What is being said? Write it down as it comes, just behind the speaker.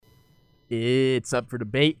It's up for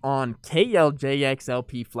debate on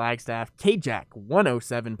KLJXLP Flagstaff, KJAC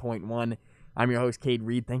 107.1. I'm your host, Cade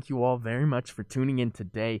Reed. Thank you all very much for tuning in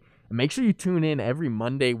today. And make sure you tune in every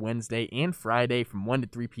Monday, Wednesday, and Friday from 1 to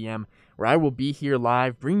 3 p.m., where I will be here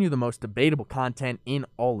live, bringing you the most debatable content in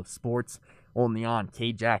all of sports, only on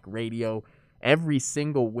KJAC Radio. Every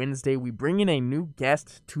single Wednesday, we bring in a new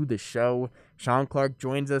guest to the show. Sean Clark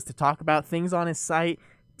joins us to talk about things on his site,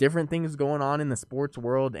 different things going on in the sports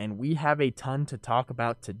world, and we have a ton to talk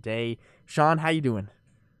about today. Sean, how you doing?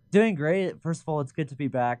 Doing great. First of all, it's good to be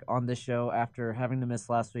back on this show after having to miss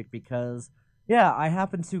last week because, I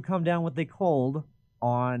happened to come down with a cold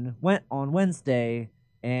on Wednesday,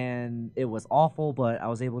 and it was awful, but I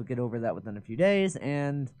was able to get over that within a few days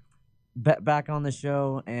and back on the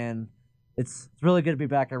show, and it's really good to be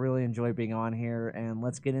back. I really enjoy being on here, and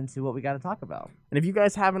let's get into what we got to talk about. And if you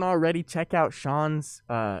guys haven't already, check out Sean's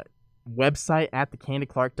website at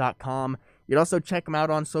thecandidclark.com. You'd also check him out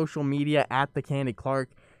on social media at thecandidclark.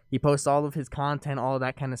 He posts all of his content, all of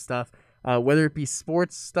that kind of stuff, whether it be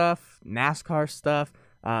sports stuff, NASCAR stuff,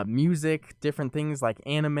 music, different things like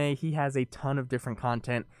anime. He has a ton of different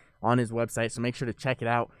content on his website, so make sure to check it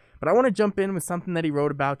out. But I want to jump in with something that he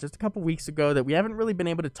wrote about just a couple weeks ago that we haven't really been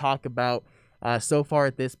able to talk about so far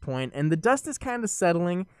at this point. And the dust is kind of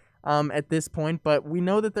settling at this point, but we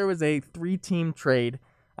know that there was a 3-team trade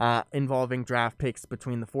involving draft picks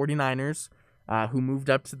between the 49ers, who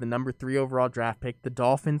moved up to the number 3 overall draft pick, the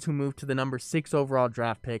Dolphins, who moved to the number 6 overall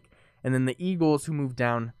draft pick, and then the Eagles, who moved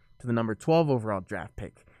down to the number 12 overall draft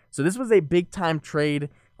pick. So this was a big-time trade,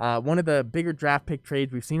 one of the bigger draft pick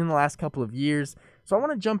trades we've seen in the last couple of years. So I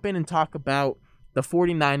want to jump in and talk about the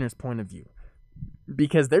 49ers' point of view,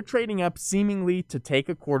 because they're trading up seemingly to take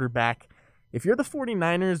a quarterback. If you're the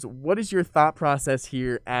 49ers, what is your thought process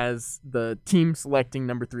here as the team selecting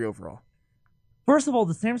number 3 overall? First of all,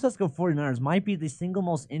 the San Francisco 49ers might be the single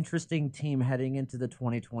most interesting team heading into the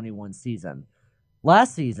 2021 season.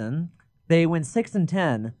 Last season, they went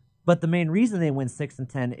 6-10, but the main reason they went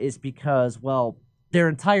 6-10 is because, their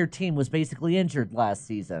entire team was basically injured last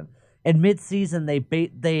season. And mid-season, they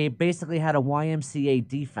basically had a YMCA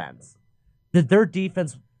defense. Their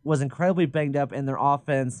defense was incredibly banged up, and their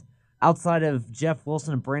offense, outside of Jeff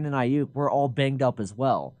Wilson and Brandon Ayuk, were all banged up as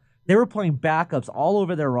well. They were playing backups all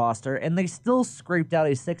over their roster, and they still scraped out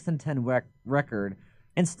a 6-10 record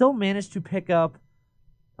and still managed to pick up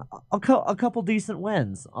a couple decent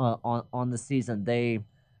wins on the season.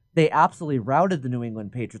 They absolutely routed the New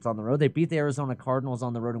England Patriots on the road. They beat the Arizona Cardinals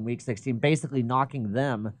on the road in Week 16, basically knocking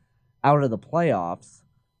them out of the playoffs.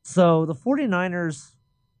 So the 49ers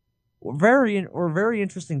were a very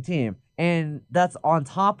interesting team, and that's on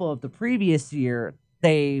top of the previous year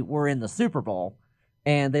they were in the Super Bowl,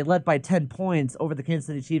 and they led by 10 points over the Kansas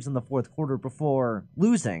City Chiefs in the fourth quarter before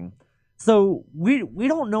losing. So we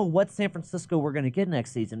don't know what San Francisco we're going to get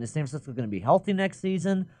next season. Is San Francisco going to be healthy next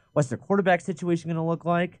season? What's their quarterback situation going to look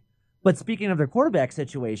like? But speaking of their quarterback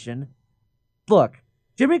situation, look,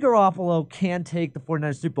 Jimmy Garoppolo can take the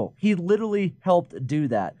 49ers Super Bowl. He literally helped do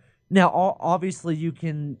that. Now, obviously, you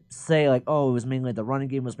can say, it was mainly the running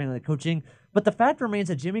game, it was mainly the coaching. But the fact remains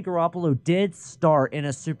that Jimmy Garoppolo did start in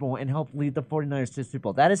a Super Bowl and help lead the 49ers to the Super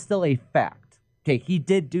Bowl. That is still a fact. Okay, he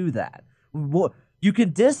did do that. You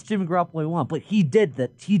can diss Jimmy Garoppolo you want, but he did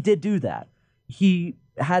that. He did do that. He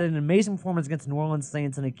had an amazing performance against the New Orleans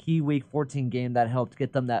Saints in a key Week 14 game that helped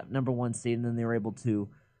get them that number 1 seed, and then they were able to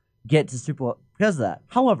get to Super Bowl because of that.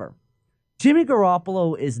 However, Jimmy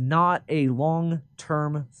Garoppolo is not a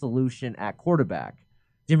long-term solution at quarterback.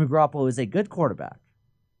 Jimmy Garoppolo is a good quarterback.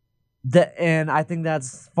 And I think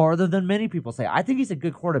that's farther than many people say. I think he's a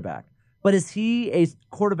good quarterback. But is he a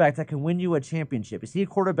quarterback that can win you a championship? Is he a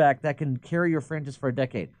quarterback that can carry your franchise for a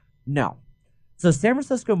decade? No. So San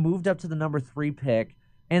Francisco moved up to the number 3 pick,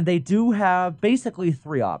 and they do have basically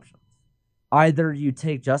 3 options. Either you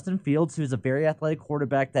take Justin Fields, who's a very athletic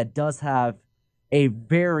quarterback that does have a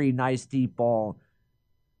very nice deep ball.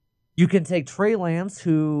 You can take Trey Lance,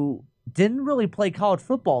 who didn't really play college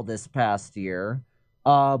football this past year,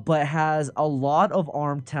 but has a lot of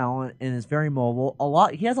arm talent and is very mobile.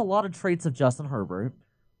 He has a lot of traits of Justin Herbert.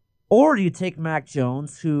 Or you take Mac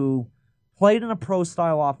Jones, who played in a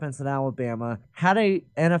pro-style offense in Alabama, had a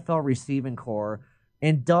NFL receiving core,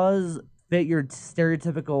 and does fit your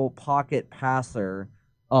stereotypical pocket passer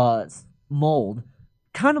mold,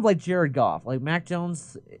 kind of like Jared Goff. Like, Mac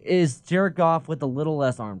Jones is Jared Goff with a little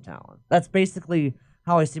less arm talent. That's basically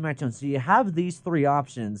how I see Mac Jones. So you have these 3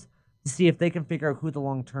 options to see if they can figure out who the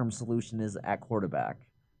long-term solution is at quarterback.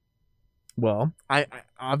 Well, I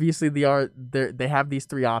obviously they have these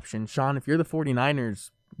 3 options. Sean, if you're the 49ers,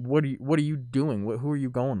 what are you doing? Who are you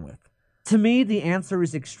going with? To me, the answer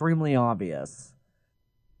is extremely obvious.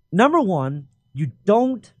 Number one, you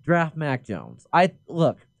don't draft Mac Jones.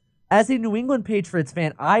 As a New England Patriots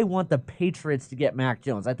fan, I want the Patriots to get Mac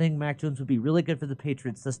Jones. I think Mac Jones would be really good for the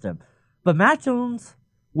Patriots system. But Mac Jones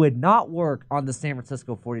would not work on the San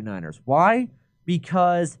Francisco 49ers. Why?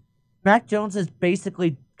 Because Mac Jones is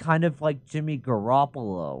basically kind of like Jimmy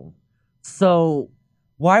Garoppolo. So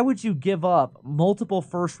why would you give up multiple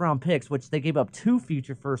first-round picks, which they gave up 2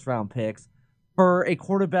 future first-round picks, for a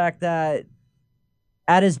quarterback that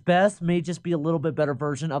at his best may just be a little bit better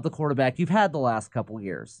version of the quarterback you've had the last couple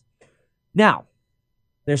years? Now,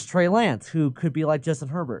 there's Trey Lance, who could be like Justin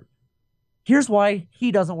Herbert. Here's why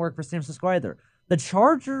he doesn't work for San Francisco either. The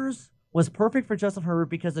Chargers was perfect for Justin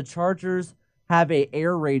Herbert because the Chargers have a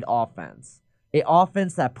air raid offense. An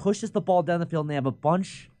offense that pushes the ball down the field, and they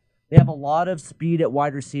have a lot of speed at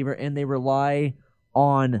wide receiver, and they rely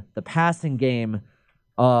on the passing game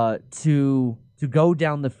to go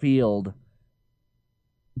down the field.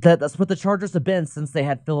 That's what the Chargers have been since they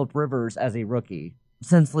had Phillip Rivers as a rookie.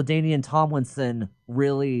 Since LaDainian Tomlinson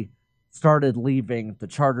really started leaving the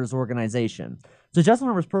Chargers organization. So Justin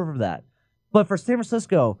Herbert's perfect for that. But for San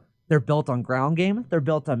Francisco, they're built on ground game. They're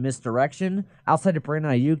built on misdirection. Outside of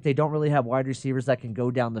Brandon Ayuk, they don't really have wide receivers that can go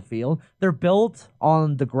down the field. They're built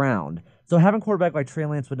on the ground. So having a quarterback like Trey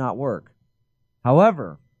Lance would not work.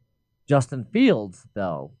 However, Justin Fields,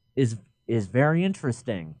 though, is very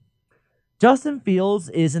interesting. Justin Fields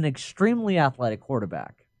is an extremely athletic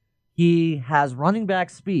quarterback. He has running back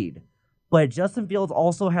speed, but Justin Fields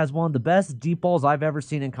also has one of the best deep balls I've ever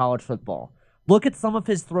seen in college football. Look at some of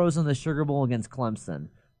his throws in the Sugar Bowl against Clemson.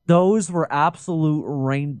 Those were absolute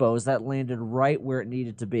rainbows that landed right where it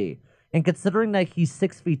needed to be. And considering that he's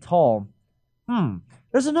 6 feet tall,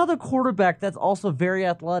 there's another quarterback that's also very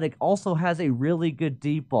athletic, also has a really good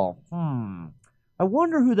deep ball. I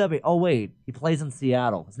wonder who that'd be. Oh, wait, he plays in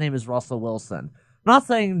Seattle. His name is Russell Wilson. I'm not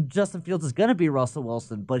saying Justin Fields is going to be Russell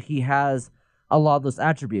Wilson, but he has a lot of those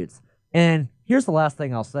attributes. And here's the last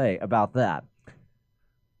thing I'll say about that.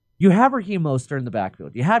 You have Raheem Mostert in the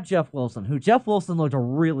backfield. You have Jeff Wilson, who Jeff Wilson looked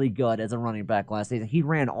really good as a running back last season. He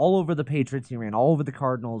ran all over the Patriots. He ran all over the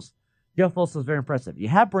Cardinals. Jeff Wilson was very impressive. You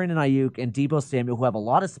have Brandon Ayuk and Deebo Samuel, who have a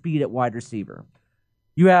lot of speed at wide receiver.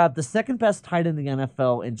 You have the second best tight end in the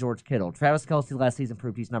NFL in George Kittle. Travis Kelce last season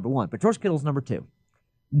proved he's number 1, but George Kittle's number 2.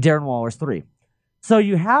 Darren Waller's 3. So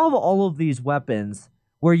you have all of these weapons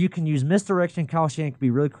where you can use misdirection. Kyle Shanahan can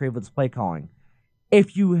be really creative with his play calling.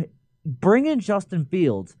 If you bring in Justin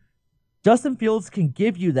Fields can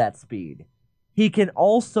give you that speed. He can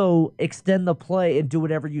also extend the play and do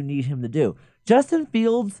whatever you need him to do. Justin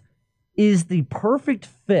Fields is the perfect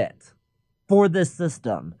fit for this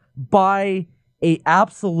system by an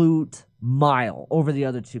absolute mile over the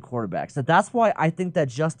other 2 quarterbacks. So that's why I think that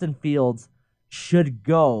Justin Fields should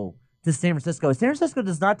go to San Francisco. If San Francisco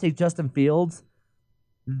does not take Justin Fields,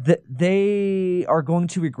 they are going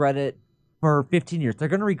to regret it for 15 years. They're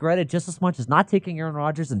going to regret it just as much as not taking Aaron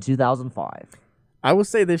Rodgers in 2005. I will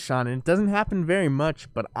say this, Sean, and it doesn't happen very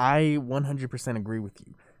much, but I 100% agree with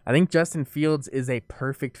you. I think Justin Fields is a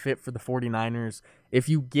perfect fit for the 49ers. If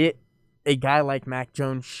you get a guy like Mac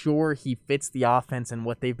Jones, sure, he fits the offense and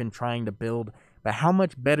what they've been trying to build, but how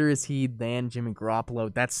much better is he than Jimmy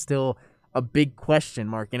Garoppolo? That's still a big question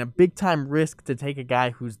mark and a big-time risk to take a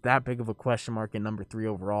guy who's that big of a question mark at number 3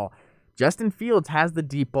 overall. Justin Fields has the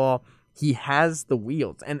deep ball. He has the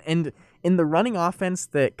wheels. And in the running offense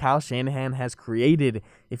that Kyle Shanahan has created,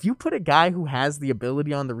 if you put a guy who has the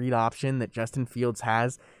ability on the read option that Justin Fields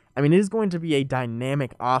has, I mean, it is going to be a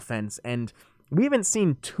dynamic offense. And we haven't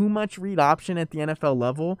seen too much read option at the NFL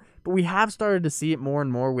level, but we have started to see it more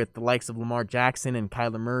and more with the likes of Lamar Jackson and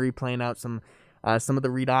Kyler Murray playing out some of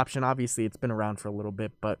the read option. Obviously, it's been around for a little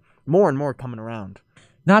bit, but more and more coming around.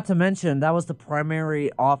 Not to mention, that was the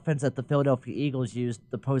primary offense that the Philadelphia Eagles used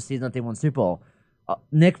the postseason that they won Super Bowl.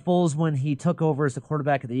 Nick Foles, when he took over as the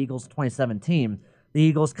quarterback of the Eagles in 2017, the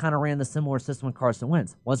Eagles kind of ran the similar system with Carson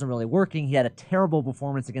Wentz. Wasn't really working. He had a terrible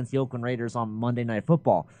performance against the Oakland Raiders on Monday Night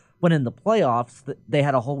Football. But in the playoffs, they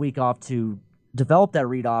had a whole week off to develop that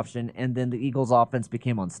read option, and then the Eagles' offense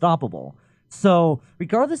became unstoppable. So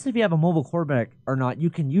regardless if you have a mobile quarterback or not,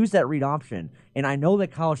 you can use that read option. And I know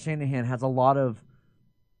that Kyle Shanahan has a lot of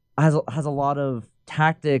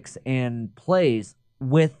tactics and plays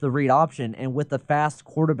with the read option, and with the fast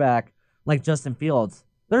quarterback like Justin Fields,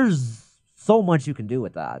 there's so much you can do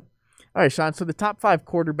with that. All right, Sean, so the top 5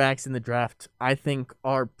 quarterbacks in the draft, I think,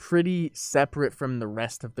 are pretty separate from the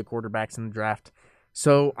rest of the quarterbacks in the draft.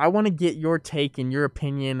 So I want to get your take and your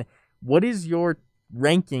opinion. What is your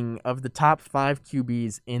ranking of the top 5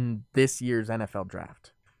 QBs in this year's NFL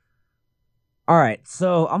draft? All right,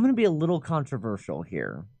 so I'm going to be a little controversial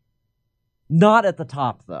here. Not at the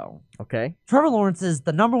top, though. Okay. Trevor Lawrence is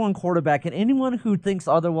the number one quarterback, and anyone who thinks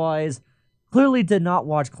otherwise clearly did not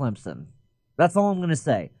watch Clemson. That's all I'm going to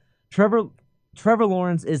say. Trevor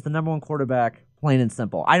Lawrence is the number one quarterback, plain and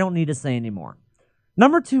simple. I don't need to say anymore.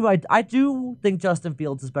 Number two, I do think Justin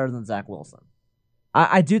Fields is better than Zach Wilson.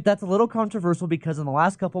 I do. That's a little controversial because in the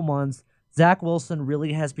last couple months, Zach Wilson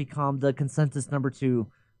really has become the consensus number 2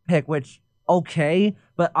 pick, which, okay,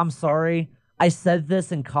 but I'm sorry. I said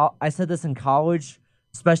this in college,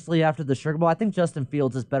 especially after the Sugar Bowl. I think Justin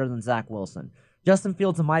Fields is better than Zach Wilson. Justin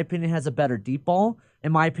Fields, in my opinion, has a better deep ball.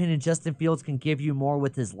 In my opinion, Justin Fields can give you more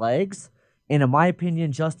with his legs. And in my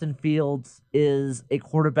opinion, Justin Fields is a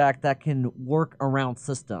quarterback that can work around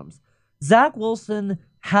systems. Zach Wilson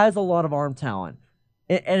has a lot of arm talent.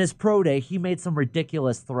 At his pro day, he made some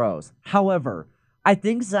ridiculous throws. However, I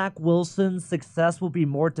think Zach Wilson's success will be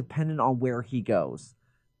more dependent on where he goes.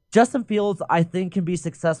 Justin Fields, I think, can be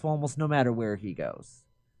successful almost no matter where he goes.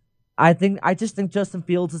 I just think Justin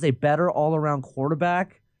Fields is a better all-around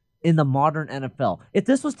quarterback in the modern NFL. If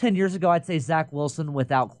this was 10 years ago, I'd say Zach Wilson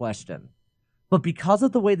without question. But because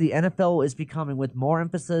of the way the NFL is becoming, with more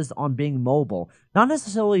emphasis on being mobile, not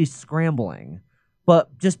necessarily scrambling,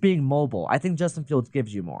 but just being mobile, I think Justin Fields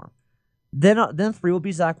gives you more. Then 3 will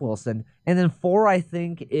be Zach Wilson. And then 4, I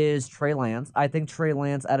think, is Trey Lance. I think Trey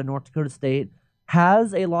Lance out of North Dakota State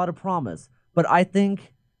has a lot of promise. But I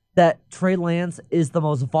think that Trey Lance is the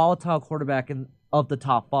most volatile quarterback of the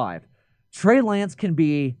top 5. Trey Lance can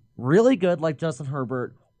be really good like Justin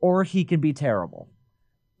Herbert, or he can be terrible.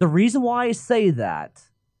 The reason why I say that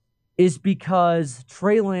is because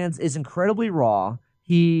Trey Lance is incredibly raw.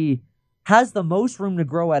 He has the most room to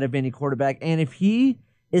grow out of any quarterback, and if he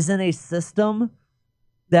is in a system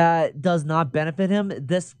that does not benefit him,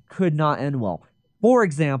 this could not end well. For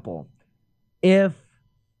example, if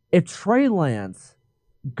Trey Lance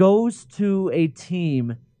goes to a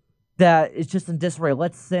team that is just in disarray,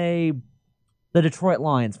 let's say the Detroit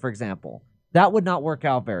Lions, for example, that would not work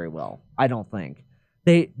out very well, I don't think.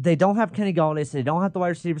 They don't have Kenny Golladay, so they don't have the wide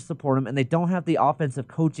receivers to support him, and they don't have the offensive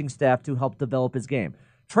coaching staff to help develop his game.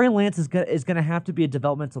 Trey Lance is going to have to be a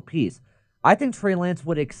developmental piece. I think Trey Lance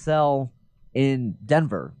would excel in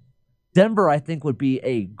Denver. Denver, I think, would be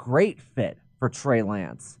a great fit for Trey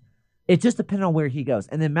Lance. It just depends on where he goes.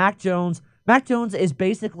 And then Mac Jones. Mac Jones is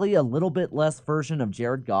basically a little bit less version of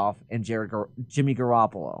Jared Goff and Jimmy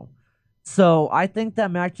Garoppolo. So I think that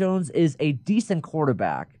Mac Jones is a decent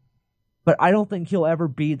quarterback, but I don't think he'll ever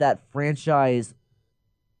be that franchise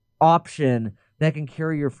option that can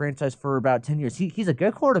carry your franchise for about 10 years. He's a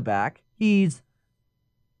good quarterback. He's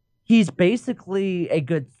basically a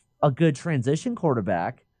good transition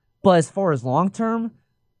quarterback, but as far as long term,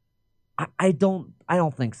 I don't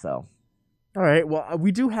think so. All right. Well,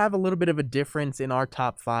 we do have a little bit of a difference in our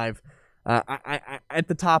top 5. I at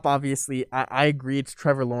the top, obviously, I agree. It's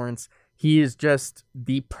Trevor Lawrence. He is just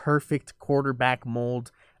the perfect quarterback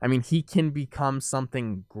mold. I mean, he can become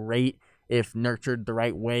something great if nurtured the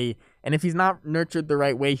right way. And if he's not nurtured the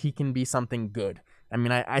right way, he can be something good. I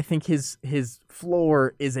mean, I think his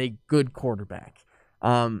floor is a good quarterback.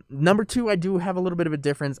 Number 2, I do have a little bit of a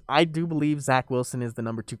difference. I do believe Zach Wilson is the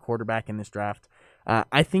number 2 quarterback in this draft.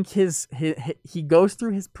 I think he goes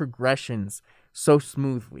through his progressions so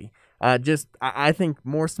smoothly. I think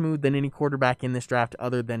more smooth than any quarterback in this draft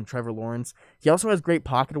other than Trevor Lawrence. He also has great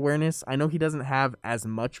pocket awareness. I know he doesn't have as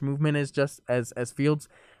much movement as Fields,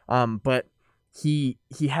 but he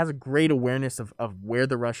has a great awareness of where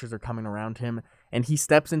the rushers are coming around him, and he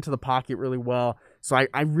steps into the pocket really well. So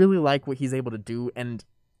I really like what he's able to do, and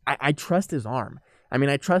I trust his arm. I mean,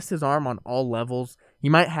 I trust his arm on all levels. He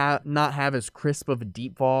might not have as crisp of a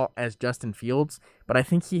deep ball as Justin Fields, but I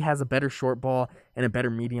think he has a better short ball and a better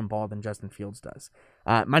medium ball than Justin Fields does.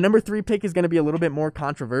 My number 3 pick is going to be a little bit more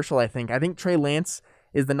controversial, I think. I think Trey Lance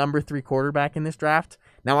is the number 3 quarterback in this draft.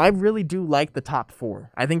 Now, I really do like the top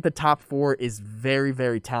 4. I think the top 4 is very,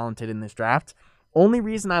 very talented in this draft. Only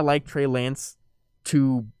reason I like Trey Lance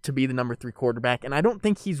to be the number 3 quarterback, and I don't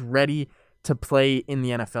think he's ready to play in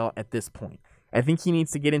the NFL at this point. I think he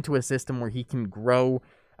needs to get into a system where he can grow,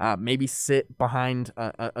 maybe sit behind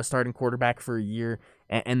a starting quarterback for a year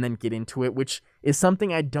and then get into it, which is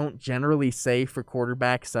something I don't generally say for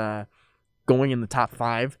quarterbacks going in the top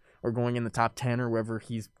 5 or going in the top 10 or wherever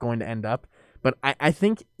he's going to end up. But I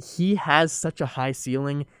think he has such a high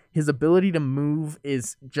ceiling. His ability to move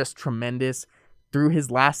is just tremendous. Through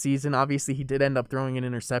his last season, obviously, he did end up throwing an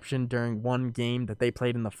interception during one game that they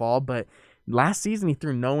played in the fall, but last season he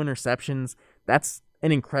threw no interceptions. That's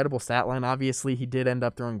an incredible stat line. Obviously, he did end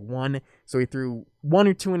up throwing one, so he threw 1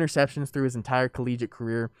 or 2 interceptions through his entire collegiate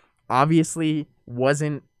career. Obviously,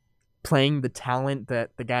 wasn't playing the talent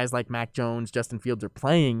that the guys like Mac Jones, Justin Fields are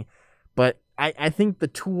playing, but I think the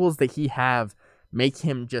tools that he have make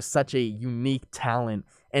him just such a unique talent,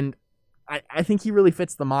 and I think he really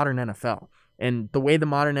fits the modern NFL. And the way the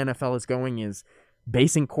modern NFL is going is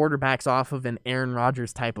basing quarterbacks off of an Aaron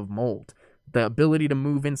Rodgers type of mold. The ability to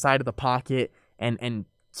move inside of the pocket and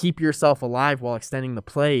keep yourself alive while extending the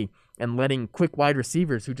play and letting quick wide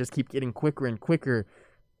receivers who just keep getting quicker and quicker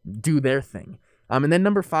do their thing. And then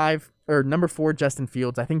number 4, Justin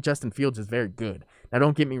Fields. I think Justin Fields is very good. Now,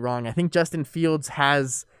 don't get me wrong. I think Justin Fields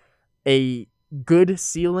has a good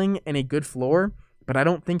ceiling and a good floor, but I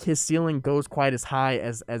don't think his ceiling goes quite as high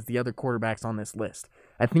as the other quarterbacks on this list.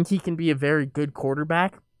 I think he can be a very good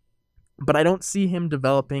quarterback, but I don't see him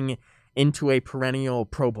developing into a perennial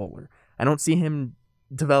Pro Bowler. I don't see him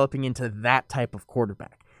developing into that type of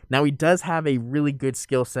quarterback. Now, he does have a really good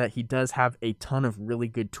skill set. He does have a ton of really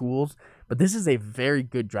good tools, but this is a very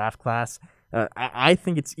good draft class. I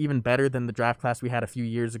think it's even better than the draft class we had a few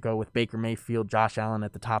years ago with Baker Mayfield, Josh Allen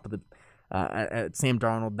at the top of the at Sam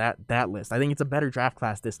Darnold, that list. I think it's a better draft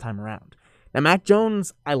class this time around. Now, Mac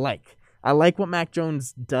Jones, I like what Mac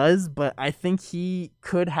Jones does, but I think he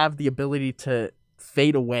could have the ability to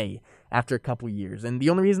fade away after a couple years. And the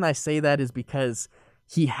only reason I say that is because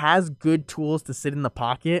he has good tools to sit in the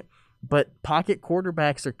pocket, but pocket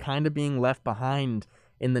quarterbacks are kind of being left behind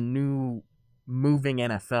in the new moving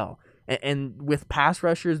NFL. And with pass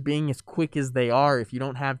rushers being as quick as they are, if you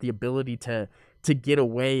don't have the ability to get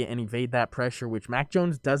away and evade that pressure, which Mac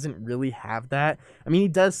Jones doesn't really have that. I mean, he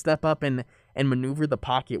does step up and maneuver the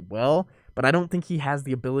pocket well, but I don't think he has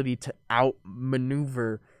the ability to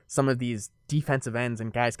outmaneuver some of these defensive ends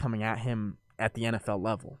and guys coming at him at the NFL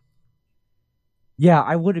level. Yeah,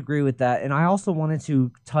 I would agree with that. And I also wanted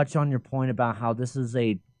to touch on your point about how this is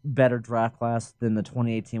a better draft class than the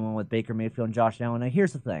 2018 one with Baker Mayfield and Josh Allen. Now,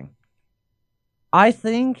 here's the thing. I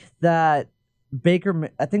think that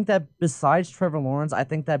besides Trevor Lawrence, I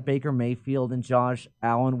think that Baker Mayfield and Josh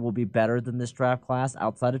Allen will be better than this draft class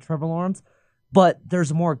outside of Trevor Lawrence. But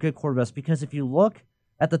there's more good quarterbacks, because if you look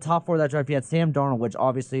at the top 4 of that draft, you had Sam Darnold, which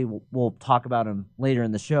obviously we'll talk about him later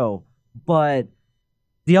in the show. But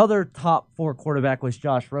the other top 4 quarterback was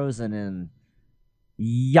Josh Rosen, and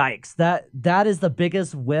yikes, that is the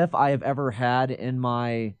biggest whiff I have ever had in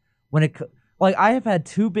my I have had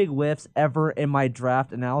 2 big whiffs ever in my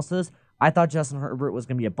draft analysis. I thought Justin Herbert was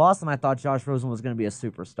going to be a bust, and I thought Josh Rosen was going to be a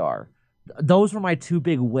superstar. Those were my 2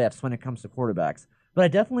 big whiffs when it comes to quarterbacks. But I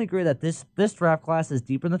definitely agree that this draft class is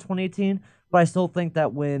deeper than 2018. But I still think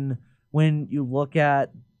that when you look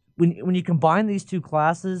at when you combine these 2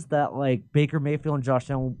 classes, that like Baker Mayfield and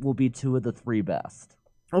Josh Allen will be 2 of the 3 best.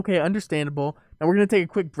 Okay, understandable. Now we're going to take a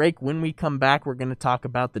quick break. When we come back, we're going to talk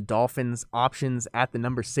about the Dolphins' options at the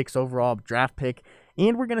number 6 overall draft pick,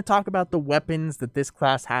 and we're going to talk about the weapons that this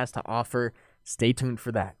class has to offer. Stay tuned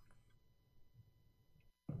for that.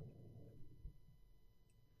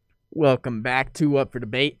 Welcome back to Up for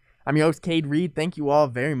Debate. I'm your host, Cade Reed. Thank you all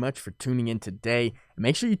very much for tuning in today. And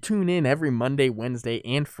make sure you tune in every Monday, Wednesday,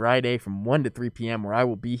 and Friday from 1 to 3 p.m. where I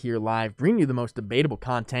will be here live, bringing you the most debatable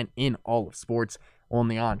content in all of sports,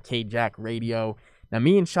 only on KJack Radio. Now,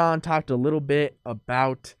 me and Sean talked a little bit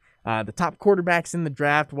about the top quarterbacks in the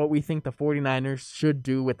draft, what we think the 49ers should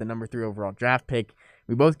do with the number 3 overall draft pick.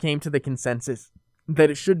 We both came to the consensus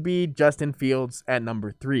that it should be Justin Fields at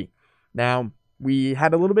number 3. Now, we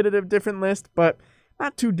had a little bit of a different list, but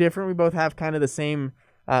not too different. We both have kind of the same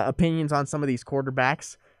opinions on some of these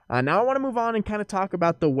quarterbacks. Now I want to move on and kind of talk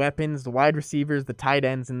about the weapons, the wide receivers, the tight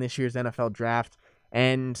ends in this year's NFL draft,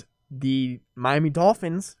 and the Miami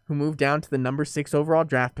Dolphins, who moved down to the number 6 overall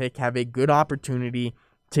draft pick, have a good opportunity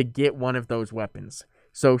to get one of those weapons.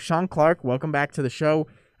 So Sean Clark, welcome back to the show.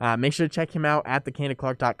 Make sure to check him out at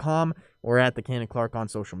thecandidclark.com or at thecandidclark on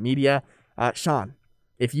social media. Sean,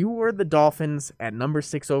 if you were the Dolphins at number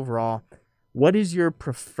 6 overall, what is your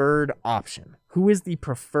preferred option? Who is the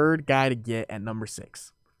preferred guy to get at number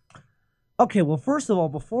 6? Okay, well, first of all,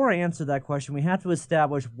 before I answer that question, we have to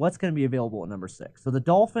establish what's going to be available at number 6. So the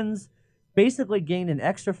Dolphins basically gained an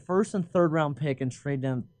extra 1st and 3rd round pick and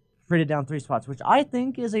traded down 3 spots, which I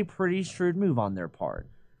think is a pretty shrewd move on their part.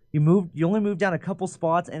 You only moved down a couple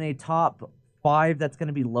spots in a top 5 that's going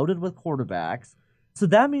to be loaded with quarterbacks. So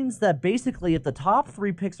that means that basically if the top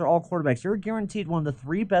 3 picks are all quarterbacks, you're guaranteed one of the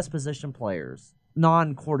 3 best position players,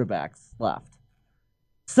 non-quarterbacks, left.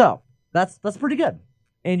 So that's pretty good.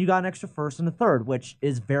 And you got an extra 1st and a 3rd, which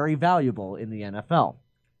is very valuable in the NFL.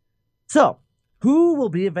 So who will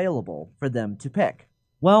be available for them to pick?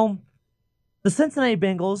 Well, the Cincinnati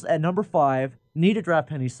Bengals at number 5 need to draft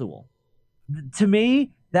Penny Sewell. To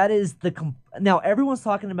me, that is now everyone's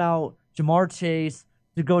talking about Jamar Chase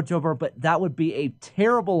to go Joe Burrow, but that would be a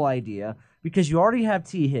terrible idea because you already have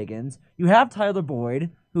T. Higgins, you have Tyler Boyd,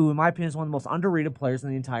 who in my opinion is one of the most underrated players in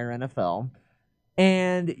the entire NFL,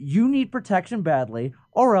 and you need protection badly,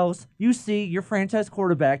 or else you see your franchise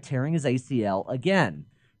quarterback tearing his ACL again.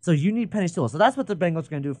 So you need Penny Sewell. So that's what the Bengals are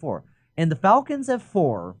going to do for. And the Falcons at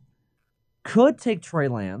 4 could take Trey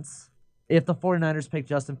Lance if the 49ers pick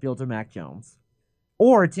Justin Fields or Mac Jones.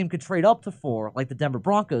 Or a team could trade up to 4, like the Denver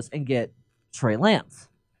Broncos, and get Trey Lance.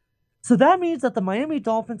 So that means that the Miami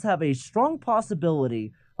Dolphins have a strong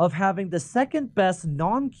possibility of having the second best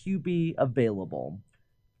non-QB available.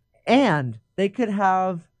 And they could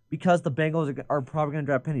have, because the Bengals are probably going to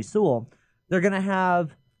draft Penny Sewell, they're going to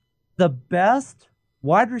have the best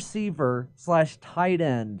wide receiver / tight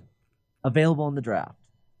end available in the draft.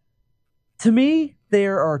 To me,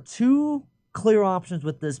 there are 2 clear options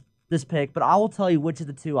with this pick, but I will tell you which of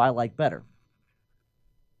the 2 I like better.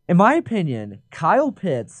 In my opinion, Kyle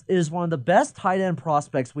Pitts is one of the best tight end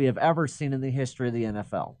prospects we have ever seen in the history of the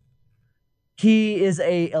NFL. He is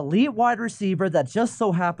an elite wide receiver that just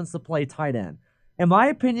so happens to play tight end. In my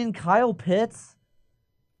opinion, Kyle Pitts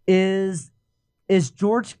is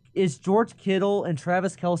George Kittle and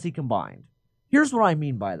Travis Kelce combined. Here's what I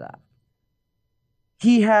mean by that.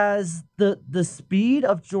 He has the speed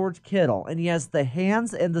of George Kittle, and he has the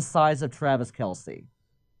hands and the size of Travis Kelce.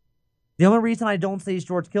 The only reason I don't say he's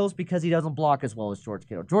George Kittle is because he doesn't block as well as George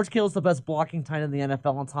Kittle. George Kittle is the best blocking tight end in the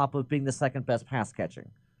NFL on top of being the second best pass catching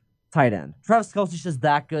tight end. Travis Kelce is just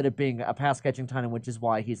that good at being a pass catching tight end, which is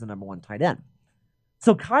why he's the number 1 tight end.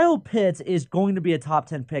 So Kyle Pitts is going to be a top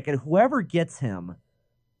 10 pick, and whoever gets him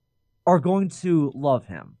are going to love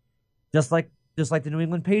him. Just like the New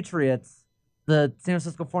England Patriots, the San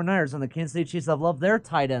Francisco 49ers, and the Kansas City Chiefs have loved their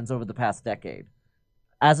tight ends over the past decade.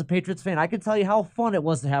 As a Patriots fan, I can tell you how fun it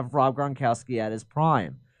was to have Rob Gronkowski at his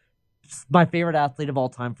prime. My favorite athlete of all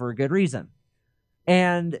time for a good reason.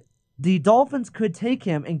 And the Dolphins could take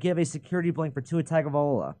him and give a security blanket for Tua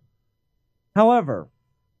Tagovailoa. However,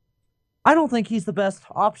 I don't think he's the best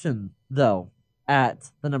option, though,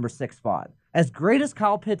 at the number 6 spot. As great as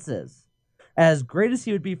Kyle Pitts is, as great as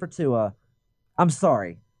he would be for Tua, I'm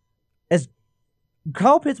sorry. As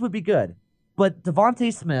Kyle Pitts would be good, but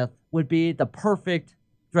Devontae Smith would be the perfect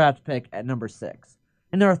draft pick at number 6.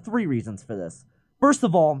 And there are 3 reasons for this. First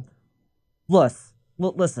of all,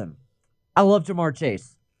 listen, I love Jamar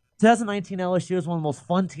Chase. 2019 LSU is one of the most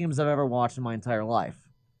fun teams I've ever watched in my entire life.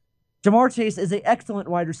 Jamar Chase is an excellent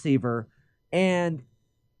wide receiver, and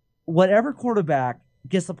whatever quarterback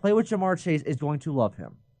gets to play with Jamar Chase is going to love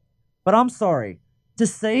him. But I'm sorry, to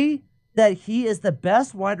say that he is the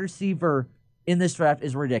best wide receiver in this draft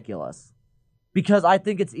is ridiculous, because I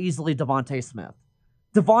think it's easily Devontae Smith.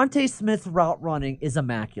 Devontae Smith's route running is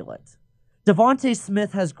immaculate. Devontae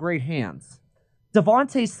Smith has great hands.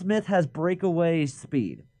 Devontae Smith has breakaway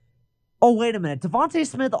speed. Oh, wait a minute. Devontae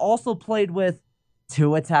Smith also played with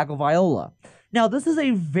Tua Tagovailoa. Now, this is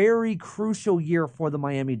a very crucial year for the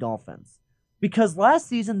Miami Dolphins, because last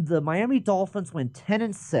season the Miami Dolphins went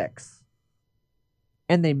 10-6,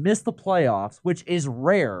 and they missed the playoffs, which is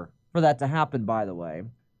rare for that to happen, by the way.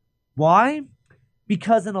 Why?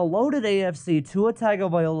 Because in a loaded AFC, Tua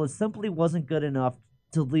Tagovailoa simply wasn't good enough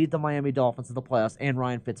to lead the Miami Dolphins to the playoffs and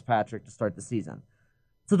Ryan Fitzpatrick to start the season.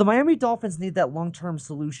 So the Miami Dolphins need that long-term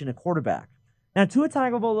solution at quarterback. Now, Tua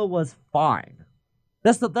Tagovailoa was fine.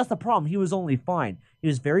 That's the problem. He was only fine. He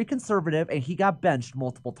was very conservative, and he got benched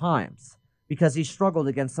multiple times because he struggled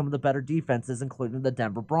against some of the better defenses, including the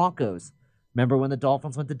Denver Broncos. Remember when the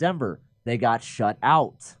Dolphins went to Denver? They got shut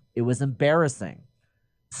out. It was embarrassing.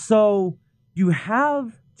 So you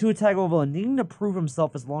have Tua Tagovailoa needing to prove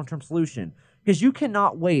himself as a long-term solution, because you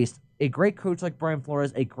cannot waste a great coach like Brian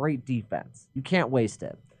Flores, a great defense. You can't waste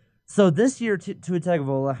it. So this year, Tua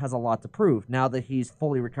Tagovailoa has a lot to prove now that he's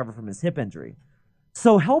fully recovered from his hip injury.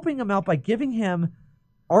 So helping him out by giving him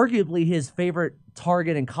arguably his favorite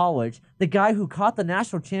target in college, the guy who caught the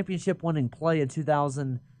national championship winning play in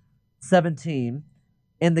 2017,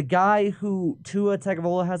 and the guy who Tua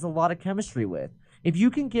Tagovailoa has a lot of chemistry with. If you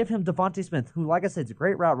can give him Devontae Smith, who, like I said, is a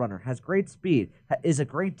great route runner, has great speed, is a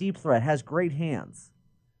great deep threat, has great hands,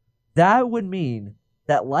 that would mean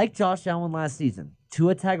that, like Josh Allen last season,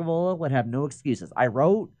 Tua Tagovailoa would have no excuses. I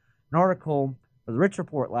wrote an article for the Rich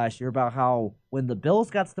Report last year about how when the Bills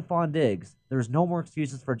got Stephon Diggs, there was no more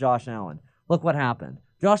excuses for Josh Allen. Look what happened.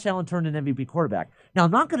 Josh Allen turned an MVP quarterback. Now,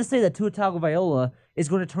 I'm not going to say that Tua Tagovailoa is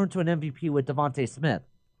going to turn to an MVP with Devontae Smith,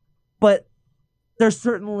 but there's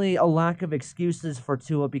certainly a lack of excuses for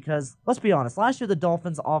Tua because, let's be honest, last year the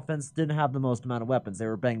Dolphins' offense didn't have the most amount of weapons. They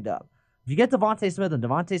were banged up. If you get Devontae Smith and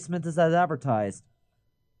Devontae Smith is as advertised,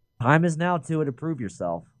 time is now, Tua, to prove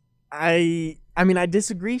yourself. I mean, I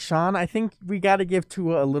disagree, Sean. I think we got to give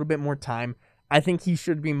Tua a little bit more time. I think he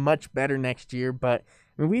should be much better next year, but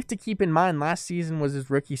I mean, we have to keep in mind last season was his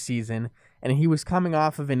rookie season, and he was coming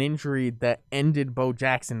off of an injury that ended Bo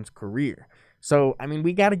Jackson's career. So, I mean,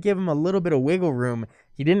 we got to give him a little bit of wiggle room.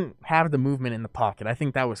 He didn't have the movement in the pocket. I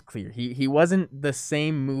think that was clear. He wasn't the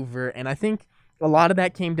same mover, and I think a lot of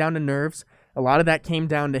that came down to nerves. A lot of that came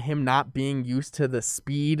down to him not being used to the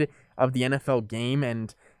speed of the NFL game,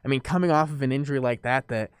 and I mean, coming off of an injury like that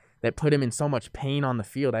put him in so much pain on the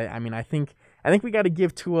field. I mean, I think we got to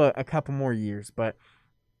give Tua a couple more years. But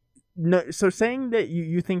no, so saying that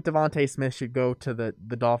you think Devontae Smith should go to the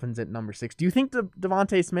Dolphins at number 6, do you think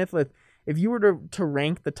Devontae Smith, if you were to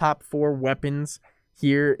rank the top 4 weapons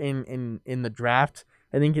here in the draft,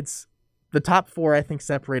 I think it's the top 4. I think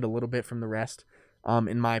separate a little bit from the rest.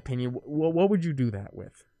 In my opinion, what would you do that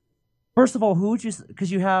with? First of all, who would you,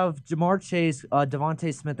 because you have Ja'Marr Chase,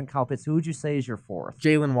 Devontae Smith, and Kyle Pitts, who would you say is your 4th?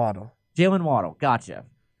 Jalen Waddle. Jalen Waddle, gotcha.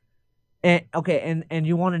 And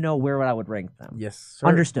you want to know where I would rank them? Yes, sir.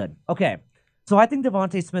 Understood. Okay, so I think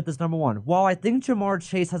Devontae Smith is number 1. While I think Ja'Marr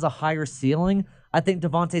Chase has a higher ceiling, I think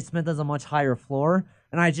Devontae Smith has a much higher floor,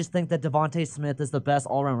 and I just think that Devontae Smith is the best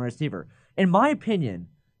all-around receiver. In my opinion,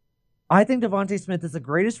 I think Devontae Smith is the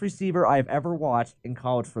greatest receiver I have ever watched in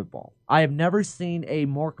college football. I have never seen a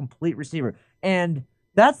more complete receiver. And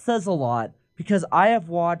that says a lot because I have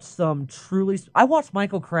watched I watched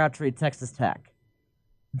Michael Crabtree at Texas Tech.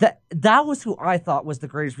 That was who I thought was the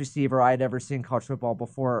greatest receiver I had ever seen in college football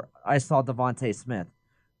before I saw Devontae Smith.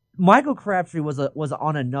 Michael Crabtree was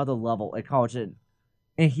on another level at college, and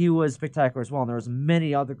he was spectacular as well. And there was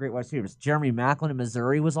many other great wide receivers. Jeremy Maclin at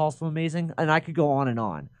Missouri was also amazing, and I could go on and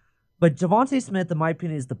on. But Devontae Smith, in my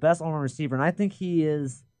opinion, is the best all-around receiver, and I think he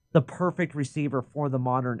is the perfect receiver for the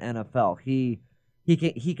modern NFL. He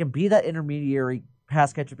can be that intermediary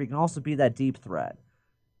pass catcher, but he can also be that deep threat.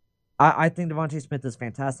 I think Devontae Smith is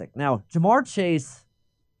fantastic. Now, Ja'Marr Chase,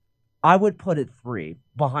 I would put it 3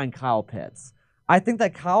 behind Kyle Pitts. I think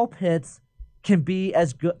that Kyle Pitts can be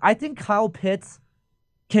as good. I think Kyle Pitts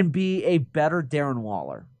can be a better Darren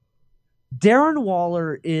Waller. Darren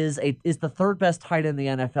Waller is the 3rd best tight end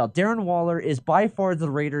in the NFL. Darren Waller is by far the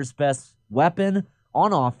Raiders' best weapon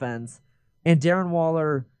on offense, and Darren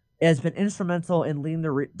Waller has been instrumental in leading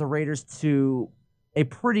the Raiders to a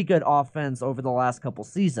pretty good offense over the last couple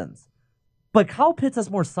seasons. But Kyle Pitts has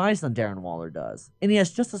more size than Darren Waller does, and he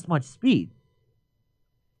has just as much speed.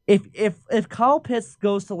 If Kyle Pitts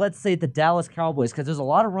goes to, let's say, the Dallas Cowboys, because there's a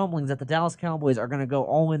lot of rumblings that the Dallas Cowboys are going to go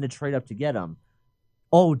all in to trade up to get him,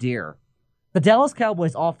 oh dear. The Dallas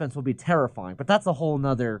Cowboys offense will be terrifying, but that's a whole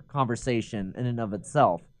nother conversation in and of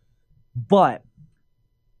itself. But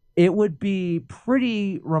it would be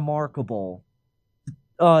pretty remarkable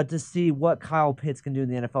to see what Kyle Pitts can do in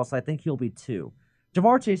the NFL, so I think he'll be 2.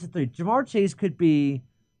 Ja'Marr Chase is 3. Ja'Marr Chase could be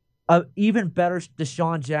an even better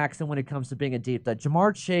Deshaun Jackson when it comes to being a deep threat.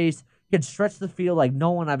 Ja'Marr Chase can stretch the field like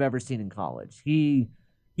no one I've ever seen in college. He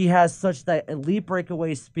has such that elite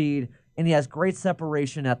breakaway speed, and he has great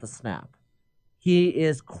separation at the snap. He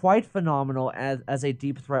is quite phenomenal as a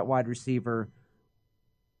deep threat wide receiver,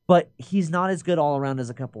 but he's not as good all around as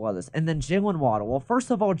a couple others. And then Jalen Waddle. Well, first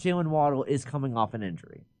of all, Jalen Waddle is coming off an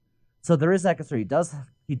injury. So there is that concern.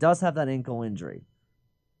 He does have that ankle injury.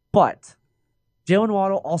 But Jalen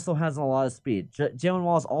Waddle also has a lot of speed. Jalen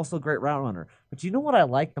Waddle is also a great route runner. But you know what I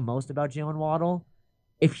like the most about Jalen Waddle?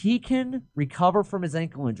 If he can recover from his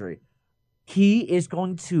ankle injury, he is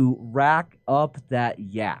going to rack up that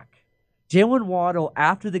yak. Jalen Waddle,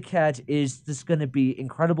 after the catch, is just going to be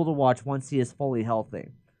incredible to watch once he is fully healthy.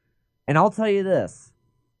 And I'll tell you this.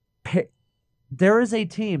 There is a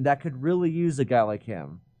team that could really use a guy like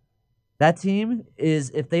him. That team is,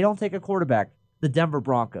 if they don't take a quarterback, the Denver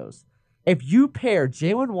Broncos. If you pair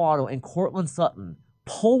Jalen Waddle and Courtland Sutton,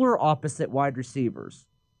 polar opposite wide receivers,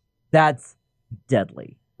 that's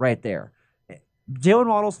deadly right there. Jalen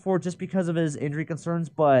Waddle's 4 just because of his injury concerns,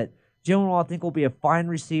 but Jalen Waddle, I think, will be a fine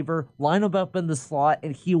receiver, line him up in the slot,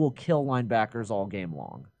 and he will kill linebackers all game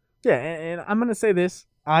long. Yeah, and I'm going to say this.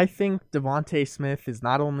 I think Devontae Smith is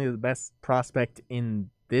not only the best prospect in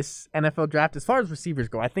this NFL draft, as far as receivers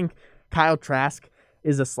go, I think Kyle Trask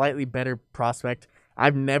is a slightly better prospect.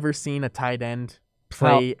 I've never seen a tight end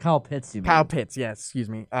play. Kyle Pitts, you mean? Kyle Pitts, yes, excuse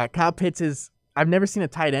me. Kyle Pitts is, I've never seen a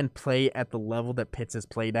tight end play at the level that Pitts has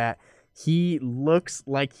played at. He looks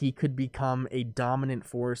like he could become a dominant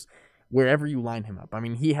force wherever you line him up. I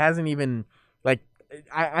mean, he hasn't even, like,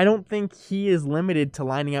 I don't think he is limited to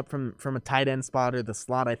lining up from a tight end spot or the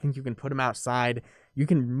slot. I think you can put him outside. You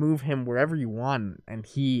can move him wherever you want, and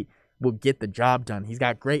he will get the job done. He's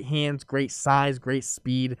got great hands, great size, great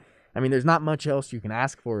speed. I mean, there's not much else you can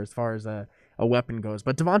ask for as far as a weapon goes.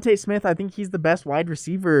 But DeVonta Smith, I think he's the best wide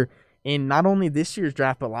receiver in not only this year's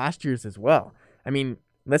draft, but last year's as well. I mean,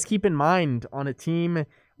 let's keep in mind on a team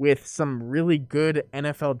with some really good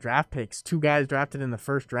NFL draft picks, 2 guys drafted in the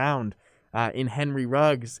first round in Henry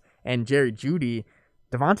Ruggs and Jerry Jeudy,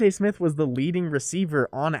 DeVonta Smith was the leading receiver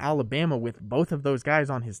on Alabama with both of those guys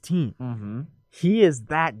on his team. Mm-hmm. He is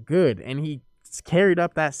that good, and he carried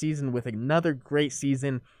up that season with another great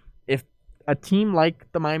season. If a team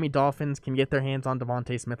like the Miami Dolphins can get their hands on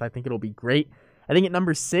DeVonta Smith, I think it'll be great. I think at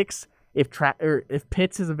number 6, if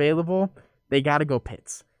Pitts is available, they got to go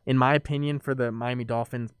Pitts. In my opinion, for the Miami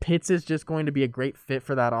Dolphins, Pitts is just going to be a great fit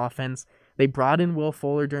for that offense. They brought in Will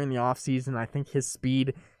Fuller during the offseason. I think his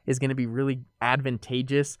speed is going to be really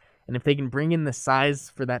advantageous. And if they can bring in the size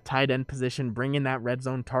for that tight end position, bring in that red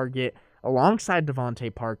zone target alongside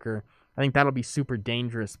Devontae Parker, I think that'll be super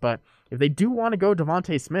dangerous. But if they do want to go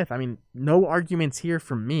DeVonta Smith, I mean, no arguments here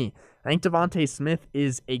from me. I think DeVonta Smith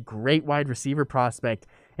is a great wide receiver prospect,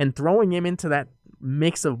 and throwing him into that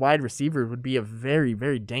mix of wide receivers would be a very,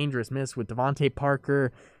 very dangerous miss with Devontae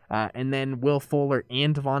Parker and then Will Fuller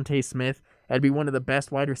and DeVonta Smith. That'd be one of the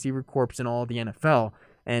best wide receiver corps in all of the NFL.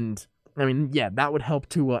 And, I mean, yeah, that would help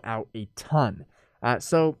Tua out a ton.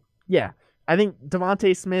 So, yeah, I think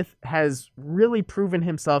DeVonta Smith has really proven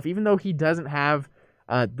himself, even though he doesn't have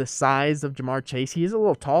the size of Ja'Marr Chase. He is a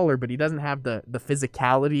little taller, but he doesn't have the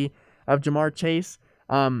physicality of Ja'Marr Chase.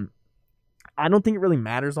 I don't think it really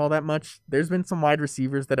matters all that much. There's been some wide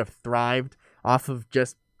receivers that have thrived off of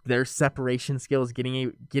just their separation skills,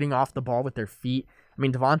 getting off the ball with their feet. I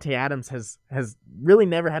mean, Devontae Adams has really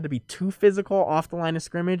never had to be too physical off the line of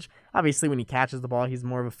scrimmage. Obviously, when he catches the ball, he's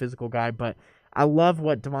more of a physical guy, but I love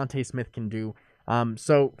what DeVonta Smith can do.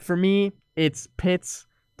 So for me, it's Pitts,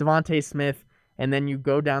 DeVonta Smith, and then you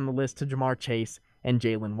go down the list to Ja'Marr Chase and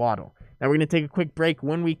Jalen Waddle. Now we're going to take a quick break.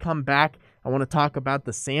 When we come back, I want to talk about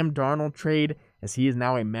the Sam Darnold trade, as he is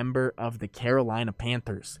now a member of the Carolina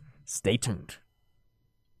Panthers. Stay tuned.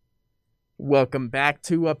 Welcome back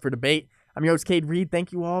to Up for Debate. I'm your host, Cade Reed.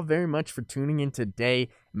 Thank you all very much for tuning in today.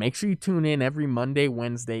 Make sure you tune in every Monday,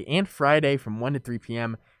 Wednesday, and Friday from 1 to 3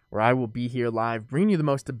 p.m., where I will be here live, bringing you the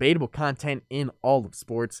most debatable content in all of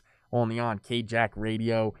sports, only on KJack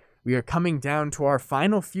Radio. We are coming down to our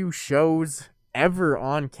final few shows ever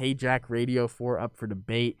on KJack Radio for Up for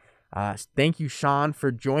Debate. Thank you, Sean,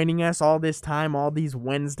 for joining us all this time, all these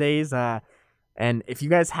Wednesdays. And if you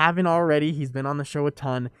guys haven't already, he's been on the show a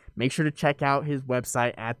ton. Make sure to check out his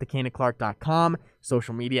website at thecandidclark.com,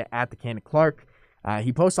 social media at thecandidclark.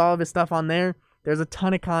 He posts all of his stuff on there. There's a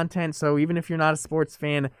ton of content, so even if you're not a sports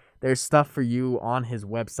fan, there's stuff for you on his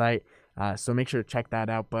website. So make sure to check that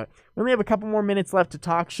out. But we only have a couple more minutes left to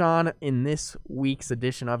talk, Sean, in this week's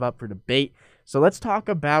edition of Up for Debate. So let's talk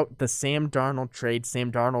about the Sam Darnold trade.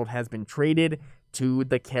 Sam Darnold has been traded to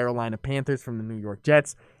the Carolina Panthers from the New York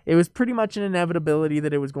Jets. It was pretty much an inevitability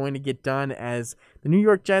that it was going to get done, as the New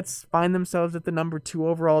York Jets find themselves at the number 2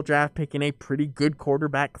 overall draft pick in a pretty good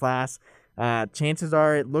quarterback class. Chances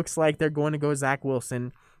are it looks like they're going to go Zach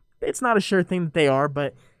Wilson. It's not a sure thing that they are,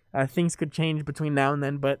 but things could change between now and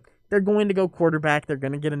then. But they're going to go quarterback. They're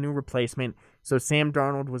going to get a new replacement. So Sam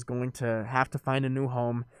Darnold was going to have to find a new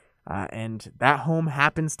home, and that home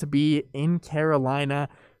happens to be in Carolina.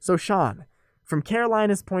 So Sean, from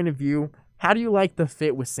Carolina's point of view, how do you like the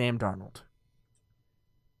fit with Sam Darnold?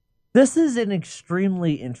 This is an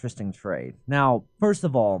extremely interesting trade. Now, first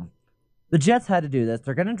of all, the Jets had to do this.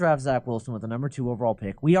 They're going to draft Zach Wilson with the number 2 overall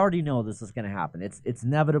pick. We already know this is going to happen. It's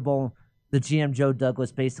inevitable. The GM, Joe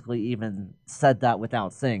Douglas, basically even said that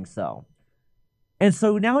without saying so. And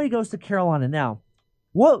so now he goes to Carolina. Now,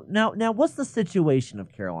 what's the situation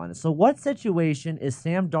of Carolina? So what situation is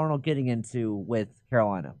Sam Darnold getting into with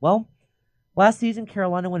Carolina? Well, last season,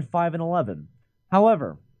 Carolina went 5-11.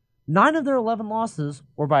 However, 9 of their 11 losses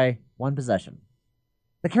were by 1 possession.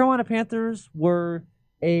 The Carolina Panthers were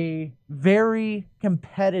a very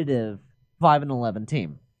competitive 5-11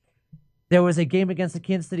 team. There was a game against the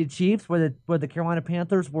Kansas City Chiefs where the Carolina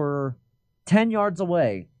Panthers were 10 yards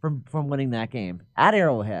away from winning that game at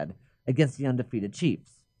Arrowhead against the undefeated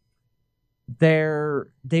Chiefs.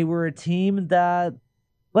 They were a team that,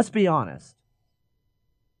 let's be honest,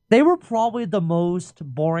 they were probably the most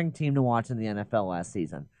boring team to watch in the NFL last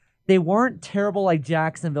season. They weren't terrible like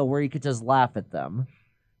Jacksonville where you could just laugh at them.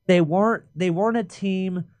 They weren't a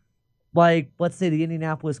team like, let's say the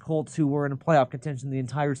Indianapolis Colts, who were in a playoff contention the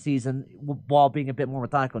entire season while being a bit more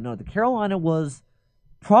methodical. No, the Carolina was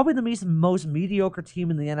probably the most mediocre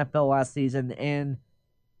team in the NFL last season. And,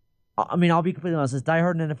 I mean, I'll be completely honest, as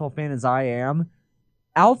diehard an NFL fan as I am,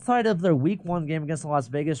 outside of their Week 1 game against the Las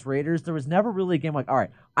Vegas Raiders, there was never really a game like, all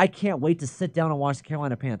right, I can't wait to sit down and watch the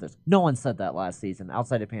Carolina Panthers. No one said that last season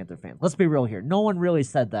outside of Panther fans. Let's be real here. No one really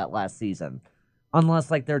said that last season,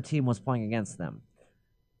 unless, like, their team was playing against them.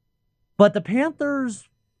 But the Panthers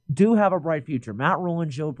do have a bright future. Matt Rhule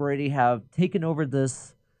and Joe Brady have taken over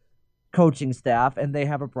this coaching staff, and they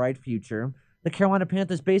have a bright future. The Carolina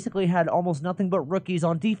Panthers basically had almost nothing but rookies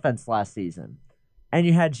on defense last season. And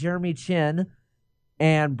you had Jeremy Chinn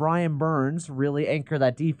and Brian Burns really anchor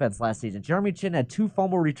that defense last season. Jeremy Chinn had 2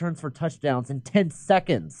 fumble returns for touchdowns in 10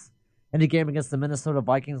 seconds in the game against the Minnesota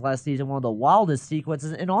Vikings last season. One of the wildest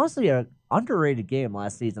sequences, and honestly an underrated game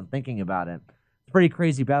last season, thinking about it. Pretty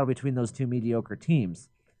crazy battle between those two mediocre teams.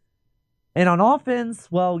 And on offense,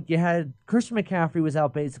 well, you had Christian McCaffrey was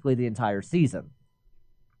out basically the entire season.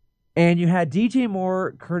 And you had DJ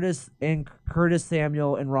Moore, Curtis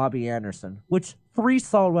Samuel, and Robbie Anderson, which 3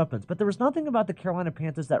 solid weapons. But there was nothing about the Carolina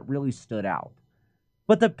Panthers that really stood out.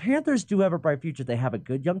 But the Panthers do have a bright future. They have a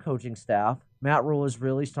good young coaching staff. Matt Rhule is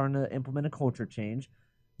really starting to implement a culture change.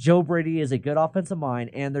 Joe Brady is a good offensive mind,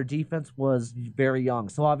 and their defense was very young.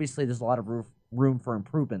 So obviously there's a lot of room for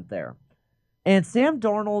improvement there. And Sam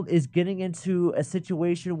Darnold is getting into a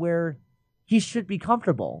situation where he should be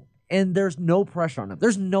comfortable, and there's no pressure on him.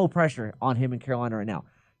 There's no pressure on him in Carolina right now.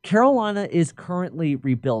 Carolina is currently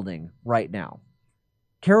rebuilding right now.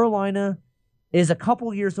 Carolina is a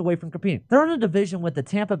couple years away from competing. They're in a division with the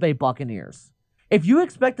Tampa Bay Buccaneers. If you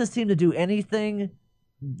expect this team to do anything,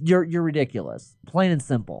 you're ridiculous. Plain and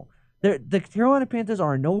simple. The Carolina Panthers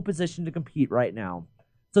are in no position to compete right now.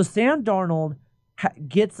 So Sam Darnold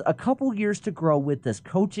gets a couple years to grow with this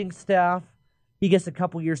coaching staff. He gets a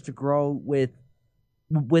couple years to grow with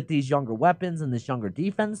these younger weapons and this younger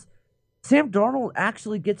defense. Sam Darnold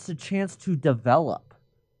actually gets a chance to develop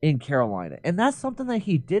in Carolina. And that's something that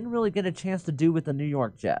he didn't really get a chance to do with the New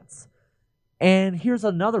York Jets. And here's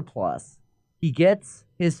another plus. He gets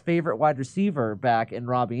his favorite wide receiver back in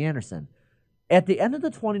Robbie Anderson. At the end of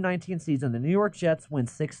the 2019 season, the New York Jets went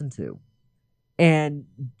 6-2. And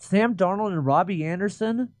Sam Darnold and Robbie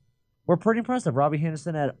Anderson were pretty impressive. Robbie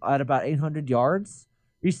Anderson at about 800 yards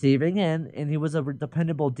receiving, and he was a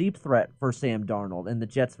dependable deep threat for Sam Darnold, and the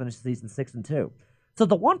Jets finished the season 6-2. So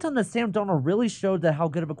the one time that Sam Darnold really showed that how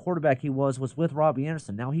good of a quarterback he was with Robbie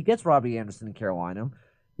Anderson. Now he gets Robbie Anderson in Carolina.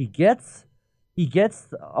 He gets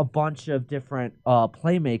a bunch of different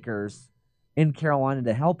playmakers in Carolina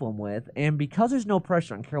to help him with, and because there's no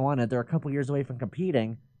pressure on Carolina, they're a couple years away from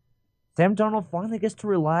competing. Sam Darnold finally gets to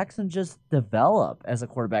relax and just develop as a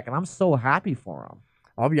quarterback, and I'm so happy for him.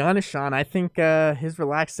 I'll be honest, Sean. I think his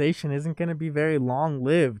relaxation isn't going to be very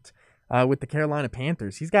long-lived with the Carolina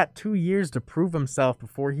Panthers. He's got 2 years to prove himself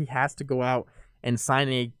before he has to go out and sign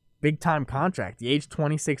a big-time contract. The age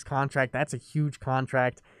 26 contract, that's a huge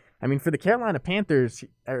contract. I mean, for the Carolina Panthers,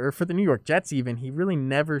 or for the New York Jets even, he really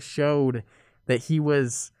never showed that he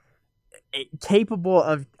was capable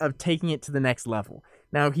of taking it to the next level.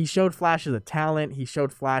 Now, he showed flashes of talent. He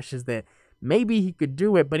showed flashes that maybe he could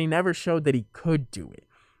do it, but he never showed that he could do it.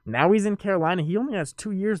 Now he's in Carolina. He only has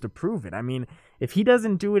 2 years to prove it. I mean, if he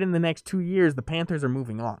doesn't do it in the next 2 years, the Panthers are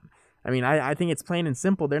moving on. I mean, I think it's plain and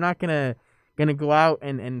simple. They're not gonna go out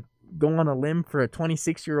and go on a limb for a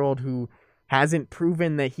 26-year-old who hasn't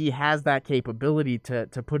proven that he has that capability to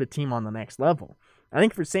put a team on the next level. I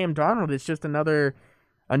think for Sam Darnold, it's just another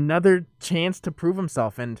chance to prove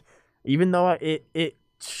himself. And even though it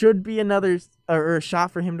should be a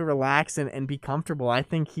shot for him to relax and be comfortable, I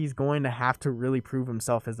think he's going to have to really prove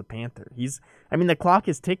himself as a Panther. The clock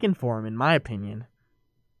is ticking for him, in my opinion.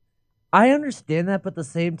 I understand that, but at the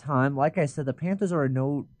same time, like I said, the Panthers are in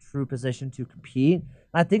no true position to compete.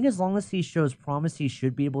 I think as long as he shows promise, he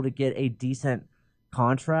should be able to get a decent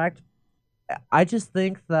contract. I just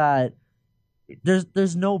think that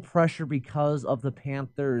there's no pressure because of the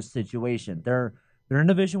Panthers' situation. They're in a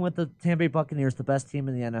division with the Tampa Bay Buccaneers, the best team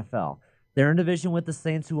in the NFL. They're in a division with the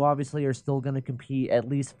Saints, who obviously are still going to compete at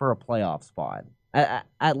least for a playoff spot.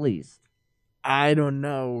 At least. I don't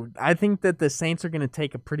know. I think that the Saints are going to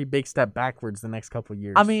take a pretty big step backwards the next couple of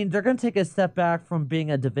years. I mean, they're going to take a step back from being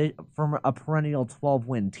from a perennial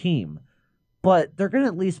 12-win team, but they're going to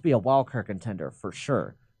at least be a wildcard contender for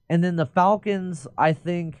sure. And then the Falcons, I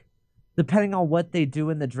think, depending on what they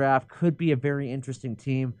do in the draft, could be a very interesting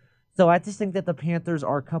team. So I just think that the Panthers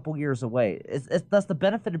are a couple years away. That's the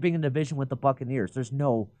benefit of being in a division with the Buccaneers. There's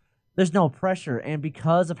no there's no pressure. And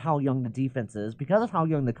because of how young the defense is, because of how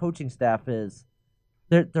young the coaching staff is,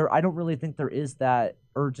 I don't really think there is that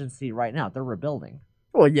urgency right now. They're rebuilding.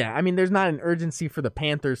 Well, yeah, I mean, there's not an urgency for the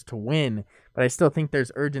Panthers to win, but I still think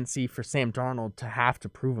there's urgency for Sam Darnold to have to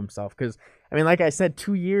prove himself. Because, I mean, like I said,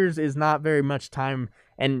 2 years is not very much time.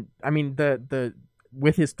 And, I mean, the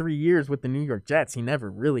with his 3 years with the New York Jets, he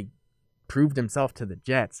never really proved himself to the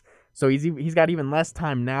Jets. So he's got even less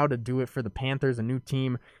time now to do it for the Panthers, a new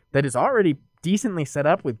team that is already decently set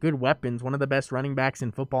up with good weapons, one of the best running backs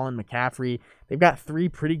in football in McCaffrey. They've got 3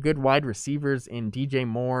 pretty good wide receivers in DJ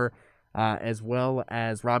Moore, as well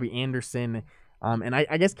as Robbie Anderson. And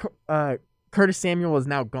I guess Curtis Samuel is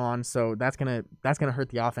now gone, so that's gonna hurt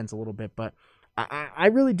the offense a little bit. But I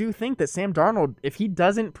really do think that Sam Darnold, if he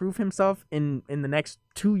doesn't prove himself in the next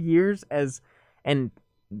 2 years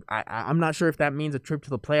I'm not sure if that means a trip to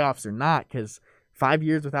the playoffs or not, because 5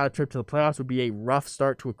 years without a trip to the playoffs would be a rough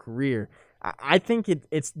start to a career. I think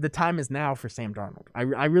it's the time is now for Sam Darnold.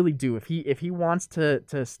 I really do. If he wants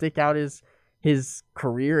to stick out his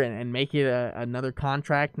career and make it another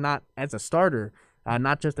contract, not as a starter,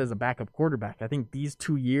 not just as a backup quarterback, I think these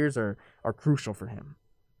 2 years are crucial for him.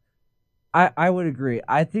 I would agree.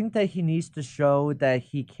 I think that he needs to show that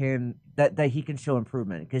he can show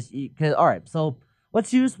improvement. Because all right, so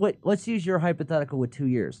let's use your hypothetical with 2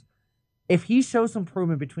 years. If he shows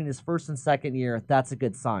improvement between his first and second year, that's a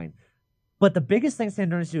good sign. But the biggest thing Sam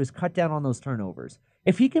Darnold needs to do is cut down on those turnovers.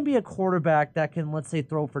 If he can be a quarterback that can, let's say,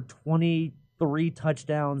 throw for 23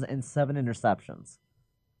 touchdowns and 7 interceptions,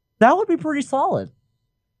 that would be pretty solid.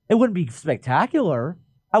 It wouldn't be spectacular.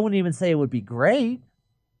 I wouldn't even say it would be great,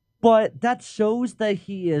 but that shows that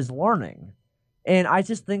he is learning. And I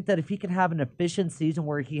just think that if he can have an efficient season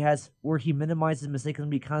where he minimizes mistakes and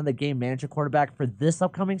be kind of the game manager quarterback for this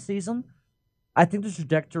upcoming season, I think the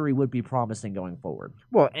trajectory would be promising going forward.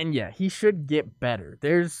 Well, and yeah, he should get better.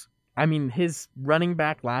 His running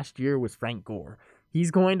back last year was Frank Gore.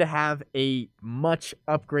 He's going to have a much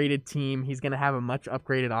upgraded team. He's going to have a much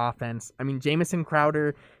upgraded offense. I mean, Jamison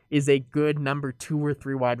Crowder is a good number 2 or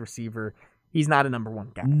 3 wide receiver. He's not a number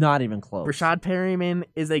 1 guy. Not even close. Rashad Perryman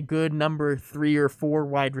is a good number 3 or 4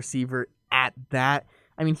 wide receiver at that.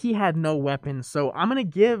 I mean, he had no weapons. So I'm going to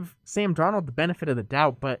give Sam Darnold the benefit of the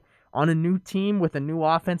doubt, but on a new team with a new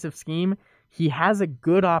offensive scheme, he has a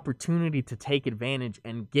good opportunity to take advantage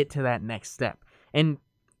and get to that next step. And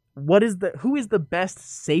who is the best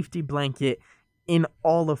safety blanket in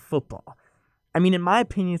all of football? I mean, in my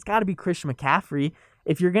opinion, it's got to be Christian McCaffrey.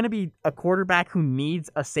 If you're going to be a quarterback who needs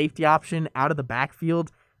a safety option out of the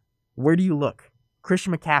backfield, where do you look?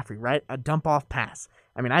 Christian McCaffrey, right? A dump-off pass.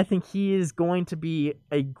 I mean, I think he is going to be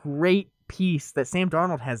a great piece that Sam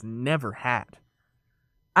Darnold has never had.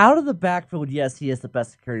 Out of the backfield, yes, he is the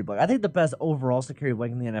best security blanket. I think the best overall security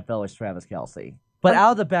blanket in the NFL is Travis Kelce. But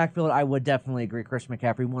out of the backfield, I would definitely agree Christian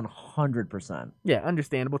McCaffrey 100%. Yeah,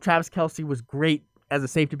 understandable. Travis Kelce was great as a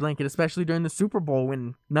safety blanket, especially during the Super Bowl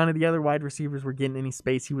when none of the other wide receivers were getting any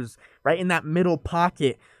space. He was right in that middle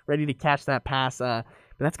pocket, ready to catch that pass. But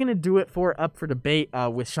that's going to do it for Up for Debate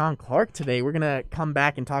with Sean Clark today. We're going to come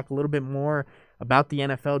back and talk a little bit more about the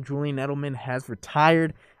NFL. Julian Edelman has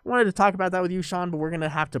retired. I wanted to talk about that with you, Sean, but we're going to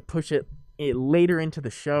have to push it later into the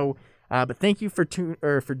show. But thank you for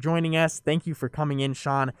joining us. Thank you for coming in,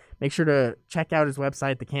 Sean. Make sure to check out his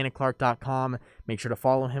website, thecandidclark.com. Make sure to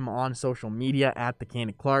follow him on social media at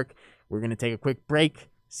thecandidclark. We're going to take a quick break.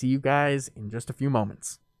 See you guys in just a few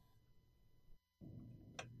moments.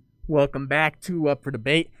 Welcome back to Up for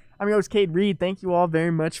Debate. I'm your host, Cade Reed. Thank you all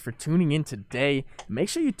very much for tuning in today. Make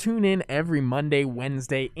sure you tune in every Monday,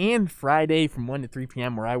 Wednesday, and Friday from 1 to 3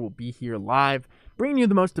 p.m. where I will be here live, bringing you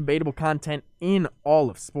the most debatable content in all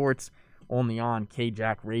of sports, only on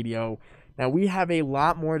KJack Radio. Now, we have a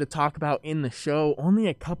lot more to talk about in the show. Only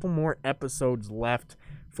a couple more episodes left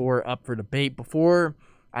for Up for Debate before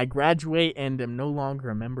I graduate and am no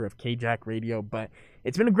longer a member of KJack Radio. But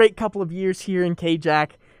it's been a great couple of years here in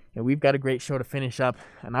KJack, and we've got a great show to finish up.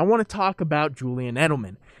 And I want to talk about Julian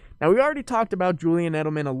Edelman. Now, we already talked about Julian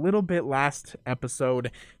Edelman a little bit last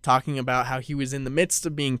episode, talking about how he was in the midst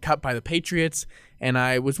of being cut by the Patriots, and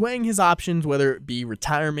I was weighing his options, whether it be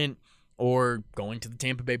retirement or going to the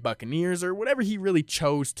Tampa Bay Buccaneers or whatever he really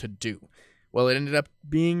chose to do. Well, it ended up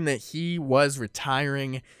being that he was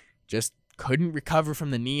retiring, just couldn't recover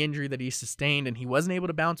from the knee injury that he sustained, and he wasn't able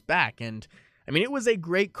to bounce back. And, I mean, it was a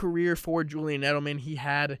great career for Julian Edelman. He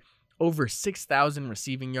had over 6,000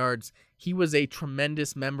 receiving yards. He was a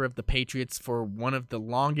tremendous member of the Patriots for one of the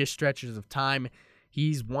longest stretches of time.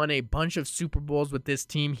 He's won a bunch of Super Bowls with this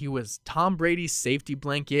team. He was Tom Brady's safety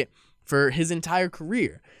blanket for his entire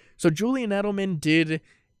career. So Julian Edelman did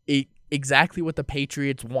exactly what the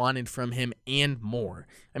Patriots wanted from him and more.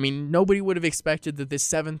 I mean, nobody would have expected that this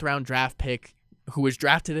 7th-round draft pick, who was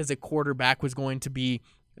drafted as a quarterback, was going to be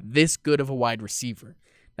this good of a wide receiver.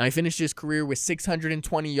 Now, he finished his career with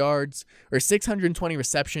 620 yards, or 620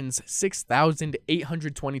 receptions,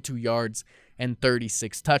 6,822 yards, and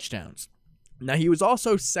 36 touchdowns. Now, he was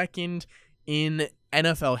also second in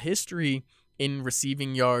NFL history in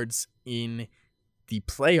receiving yards in the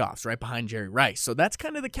playoffs, right behind Jerry Rice. So that's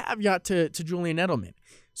kind of the caveat to Julian Edelman.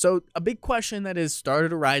 So a big question that has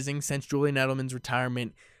started arising since Julian Edelman's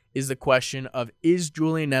retirement is the question of, is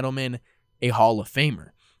Julian Edelman a Hall of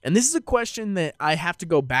Famer? And this is a question that I have to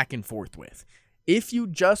go back and forth with. If you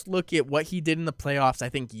just look at what he did in the playoffs, I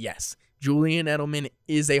think, yes, Julian Edelman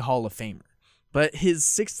is a Hall of Famer. But his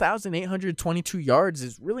 6,822 yards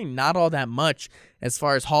is really not all that much as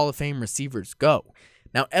far as Hall of Fame receivers go.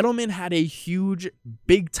 Now, Edelman had a huge,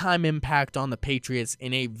 big-time impact on the Patriots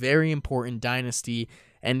in a very important dynasty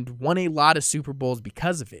and won a lot of Super Bowls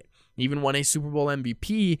because of it. He even won a Super Bowl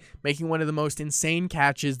MVP, making one of the most insane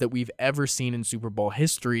catches that we've ever seen in Super Bowl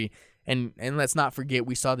history. And let's not forget,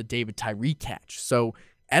 we saw the David Tyree catch. So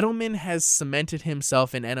Edelman has cemented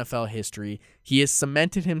himself in NFL history. He has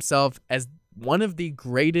cemented himself as one of the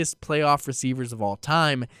greatest playoff receivers of all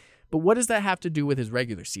time. But what does that have to do with his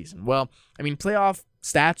regular season? Well, I mean, playoff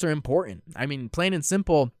stats are important. I mean, plain and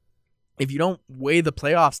simple, if you don't weigh the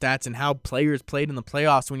playoff stats and how players played in the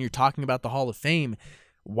playoffs when you're talking about the Hall of Fame,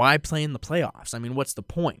 why play in the playoffs? I mean, what's the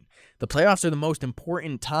point? The playoffs are the most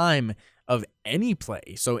important time of any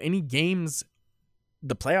play. So any games,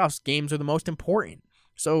 the playoffs games are the most important.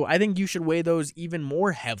 So I think you should weigh those even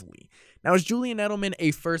more heavily. Now, is Julian Edelman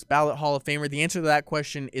a first ballot Hall of Famer? The answer to that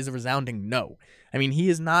question is a resounding no. I mean, he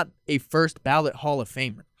is not a first ballot Hall of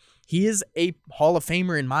Famer. He is a Hall of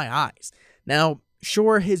Famer in my eyes. Now,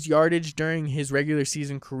 sure, his yardage during his regular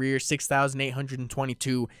season career,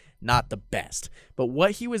 6,822, not the best. But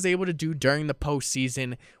what he was able to do during the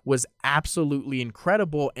postseason was absolutely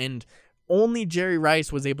incredible, and only Jerry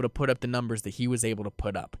Rice was able to put up the numbers that he was able to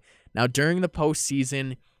put up. Now, during the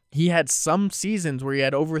postseason, he had some seasons where he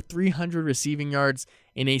had over 300 receiving yards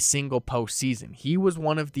in a single postseason. He was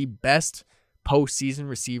one of the best postseason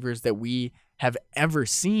receivers that we have ever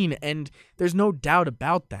seen, and there's no doubt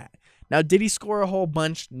about that. Now, did he score a whole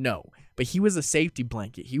bunch? No, but he was a safety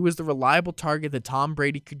blanket. He was the reliable target that Tom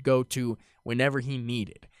Brady could go to whenever he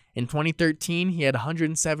needed. In 2013, he had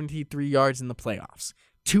 173 yards in the playoffs,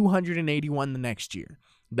 281 the next year,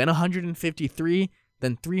 then 153,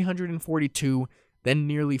 then 342, then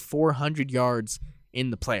nearly 400 yards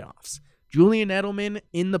in the playoffs. Julian Edelman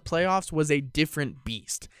in the playoffs was a different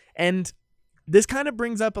beast. And this kind of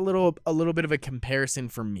brings up a little bit of a comparison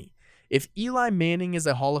for me. If Eli Manning is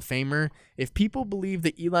a Hall of Famer, if people believe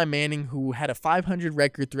that Eli Manning, who had a 500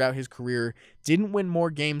 record throughout his career, didn't win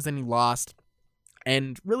more games than he lost,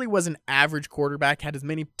 and really was an average quarterback, had as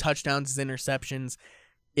many touchdowns as interceptions,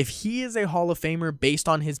 if he is a Hall of Famer based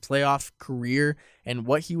on his playoff career and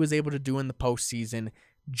what he was able to do in the postseason,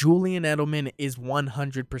 Julian Edelman is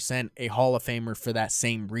 100% a Hall of Famer for that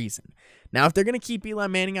same reason. Now, if they're going to keep Eli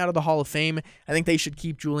Manning out of the Hall of Fame, I think they should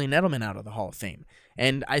keep Julian Edelman out of the Hall of Fame.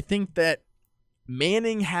 And I think that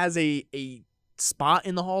Manning has a spot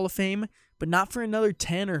in the Hall of Fame, but not for another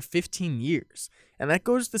 10 or 15 years. And that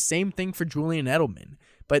goes the same thing for Julian Edelman.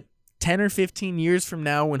 But 10 or 15 years from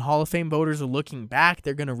now, when Hall of Fame voters are looking back,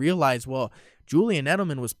 they're going to realize, well, Julian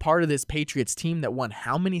Edelman was part of this Patriots team that won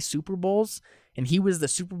how many Super Bowls? And he was the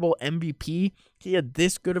Super Bowl MVP. He had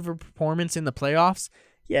this good of a performance in the playoffs.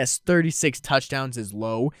 Yes, 36 touchdowns is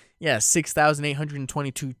low. Yes,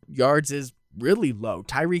 6,822 yards is really low.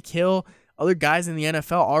 Tyreek Hill, other guys in the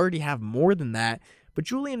NFL already have more than that. But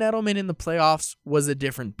Julian Edelman in the playoffs was a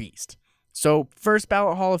different beast. So, first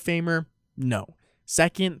ballot Hall of Famer, no.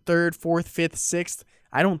 Second, third, fourth, fifth, sixth,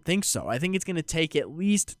 I don't think so. I think it's going to take at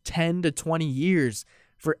least 10 to 20 years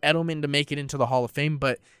for Edelman to make it into the Hall of Fame,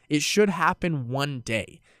 but it should happen one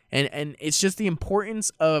day. And it's just the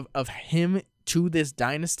importance of him to this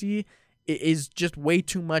dynasty is just way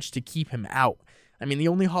too much to keep him out. I mean, the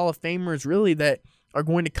only Hall of Famers really that are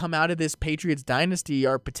going to come out of this Patriots dynasty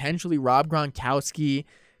are potentially Rob Gronkowski,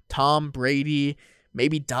 Tom Brady,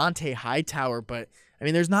 maybe Dante Hightower, but I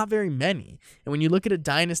mean, there's not very many. And when you look at a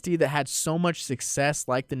dynasty that had so much success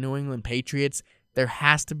like the New England Patriots, there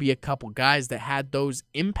has to be a couple guys that had those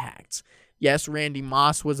impacts. Yes, Randy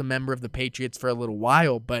Moss was a member of the Patriots for a little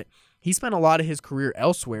while, but he spent a lot of his career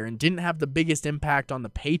elsewhere and didn't have the biggest impact on the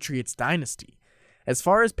Patriots dynasty. As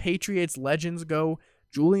far as Patriots legends go,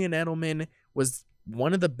 Julian Edelman was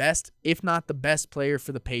one of the best, if not the best player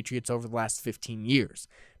for the Patriots over the last 15 years.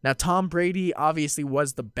 Now, Tom Brady obviously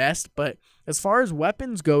was the best, but as far as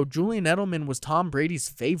weapons go, Julian Edelman was Tom Brady's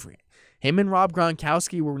favorite. Him and Rob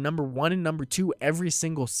Gronkowski were number 1 and number 2 every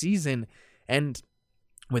single season, and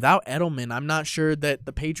without Edelman, I'm not sure that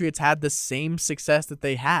the Patriots had the same success that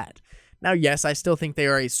they had. Now, yes, I still think they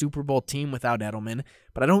are a Super Bowl team without Edelman,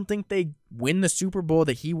 but I don't think they win the Super Bowl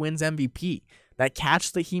that he wins MVP. That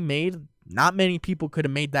catch that he made, not many people could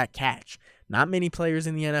have made that catch. Not many players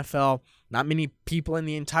in the NFL, not many people in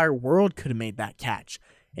the entire world could have made that catch.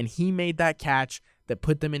 And he made that catch that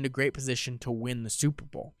put them into great position to win the Super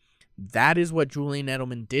Bowl. That is what Julian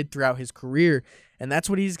Edelman did throughout his career, and that's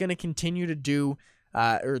what he's going to continue to do,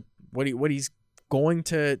 or what he's going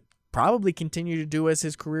to probably continue to do as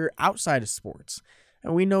his career outside of sports.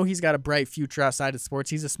 And we know he's got a bright future outside of sports.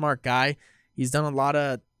 He's a smart guy. He's done a lot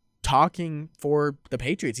of talking for the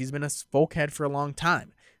Patriots. He's been a folk head for a long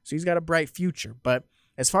time. So he's got a bright future. But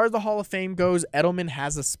as far as the Hall of Fame goes, Edelman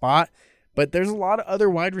has a spot, but there's a lot of other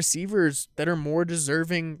wide receivers that are more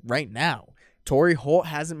deserving right now. Torrey Holt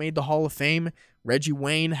hasn't made the Hall of Fame. Reggie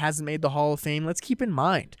Wayne hasn't made the Hall of Fame. Let's keep in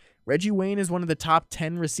mind, Reggie Wayne is one of the top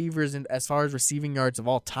 10 receivers as far as receiving yards of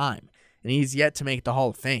all time, and he's yet to make the Hall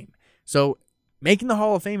of Fame. So making the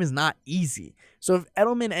Hall of Fame is not easy. So if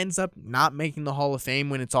Edelman ends up not making the Hall of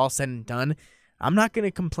Fame when it's all said and done, I'm not going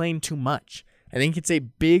to complain too much. I think it's a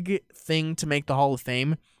big thing to make the Hall of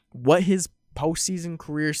Fame. What his postseason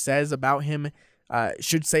career says about him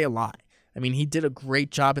should say a lot. I mean, he did a great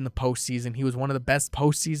job in the postseason. He was one of the best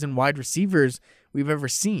postseason wide receivers we've ever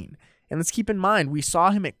seen. And let's keep in mind, we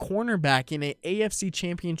saw him at cornerback in an AFC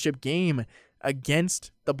Championship game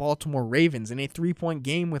against the Baltimore Ravens in a 3-point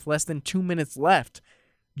game with less than 2 minutes left.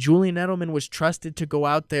 Julian Edelman was trusted to go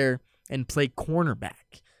out there and play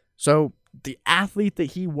cornerback. So the athlete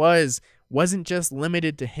that he wasn't just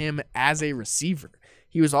limited to him as a receiver.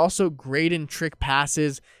 He was also great in trick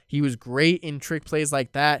passes. He was great in trick plays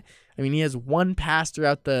like that. I mean, he has one pass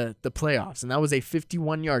throughout the playoffs, and that was a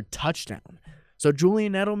 51-yard touchdown. So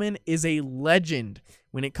Julian Edelman is a legend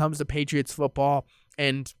when it comes to Patriots football.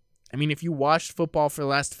 And, I mean, if you watched football for the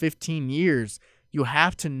last 15 years, you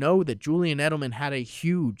have to know that Julian Edelman had a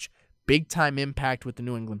huge, big-time impact with the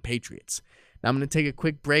New England Patriots. Now, I'm going to take a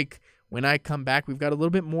quick break. When I come back, we've got a little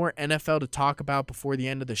bit more NFL to talk about before the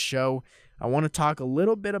end of the show. I want to talk a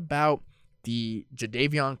little bit about the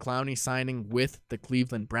Jadeveon Clowney signing with the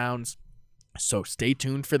Cleveland Browns, so stay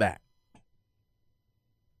tuned for that.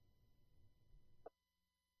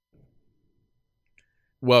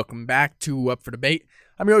 Welcome back to Up for Debate.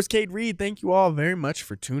 I'm your host, Cade Reed. Thank you all very much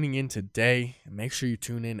for tuning in today. And make sure you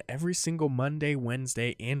tune in every single Monday,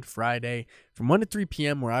 Wednesday, and Friday from 1 to 3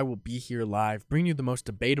 p.m. where I will be here live, bringing you the most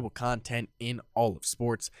debatable content in all of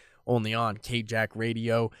sports, only on KJack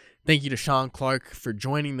Radio. Thank you to Sean Clark for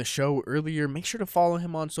joining the show earlier. Make sure to follow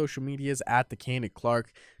him on social medias at The Candid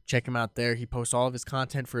Clark. Check him out there. He posts all of his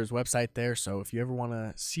content for his website there. So if you ever want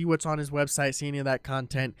to see what's on his website, see any of that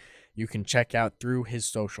content, you can check out through his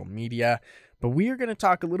social media. But we are going to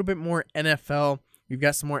talk a little bit more NFL. We've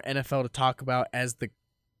got some more NFL to talk about as the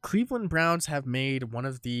Cleveland Browns have made one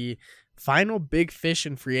of the final big fish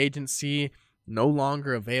in free agency no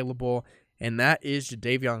longer available, and that is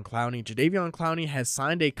Jadeveon Clowney. Jadeveon Clowney has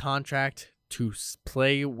signed a contract to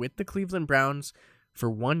play with the Cleveland Browns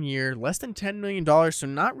for 1 year, less than $10 million, so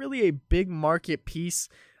not really a big market piece.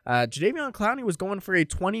 Jadeveon Clowney was going for a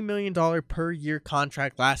 $20 million per year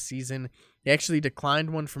contract last season. He actually declined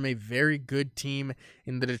one from a very good team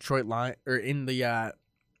in the in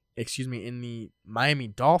the Miami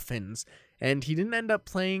Dolphins, and he didn't end up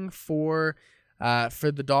playing for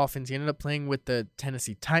the Dolphins. He ended up playing with the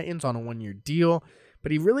Tennessee Titans on a 1-year deal,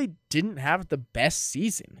 but he really didn't have the best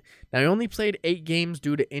season. Now, he only played 8 games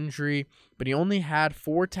due to injury, but he only had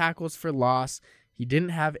 4 tackles for loss. He didn't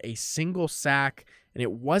have a single sack, and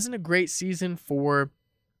it wasn't a great season for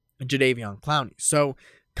Jadeveon Clowney. So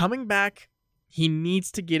coming back, he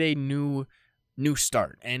needs to get a new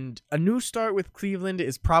start, and a new start with Cleveland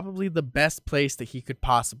is probably the best place that he could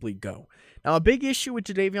possibly go. Now, a big issue with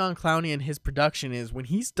Jadeveon Clowney and his production is when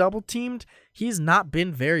he's double-teamed, he's not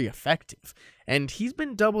been very effective, and he's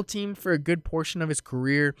been double-teamed for a good portion of his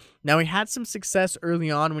career. Now, he had some success early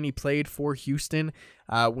on when he played for Houston,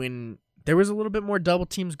 when there was a little bit more double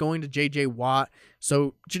teams going to J.J. Watt.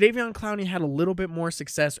 So Jadeveon Clowney had a little bit more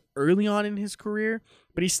success early on in his career,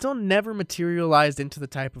 but he still never materialized into the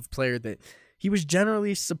type of player that he was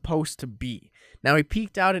generally supposed to be. Now, he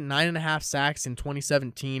peaked out at 9.5 sacks in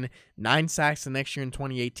 2017, 9 sacks the next year in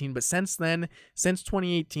 2018, but since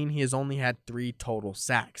 2018, he has only had 3 total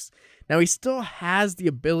sacks. Now, he still has the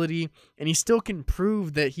ability, and he still can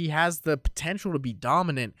prove that he has the potential to be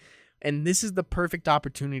dominant, and this is the perfect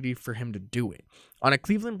opportunity for him to do it. On a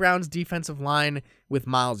Cleveland Browns defensive line with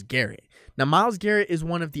Myles Garrett. Now, Myles Garrett is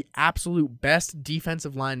one of the absolute best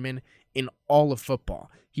defensive linemen in all of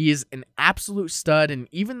football. He is an absolute stud, and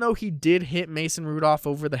even though he did hit Mason Rudolph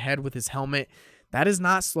over the head with his helmet, that has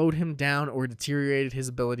not slowed him down or deteriorated his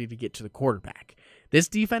ability to get to the quarterback. This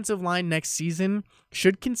defensive line next season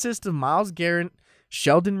should consist of Myles Garrett,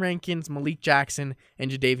 Sheldon Rankins, Malik Jackson, and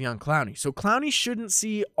Jadeveon Clowney. So Clowney shouldn't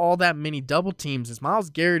see all that many double teams, as Myles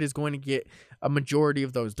Garrett is going to get a majority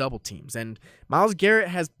of those double teams. And Myles Garrett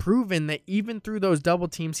has proven that even through those double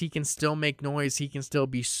teams, he can still make noise. He can still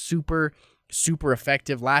be super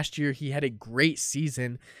effective. Last year, he had a great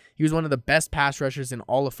season. He was one of the best pass rushers in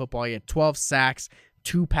all of football. He had 12 sacks,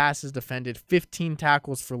 2 passes defended, 15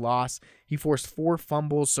 tackles for loss. He forced 4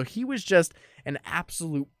 fumbles. So he was just an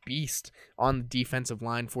absolute beast on the defensive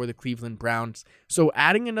line for the Cleveland Browns. So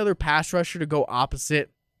adding another pass rusher to go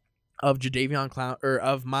opposite of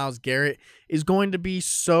of Myles Garrett is going to be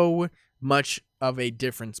so much of a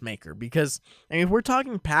difference maker, because if we're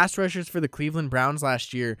talking pass rushers for the Cleveland Browns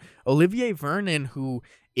last year, Olivier Vernon, who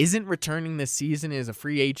isn't returning this season, is a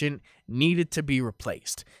free agent, needed to be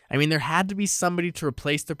replaced. There had to be somebody to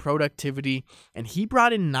replace the productivity, and he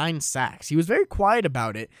brought in 9 sacks. He was very quiet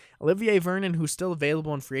about it. Olivier Vernon, who's still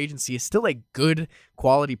available in free agency, is still a good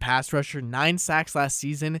quality pass rusher. 9 sacks last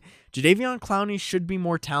season. Jadeveon Clowney should be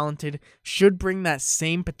more talented, should bring that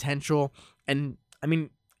same potential, and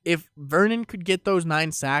if Vernon could get those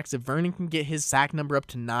 9 sacks, if Vernon can get his sack number up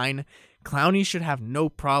to 9, Clowney should have no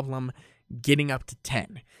problem getting up to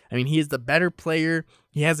 10. He is the better player.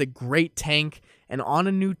 He has a great tank, and on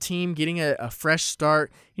a new team, getting a fresh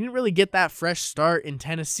start. He didn't really get that fresh start in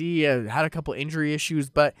Tennessee. Had a couple injury issues,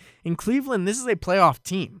 but in Cleveland, this is a playoff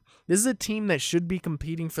team. This is a team that should be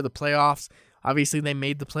competing for the playoffs. Obviously, they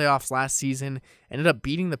made the playoffs last season, ended up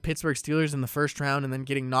beating the Pittsburgh Steelers in the first round, and then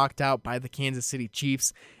getting knocked out by the Kansas City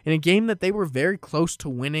Chiefs in a game that they were very close to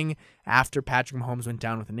winning after Patrick Mahomes went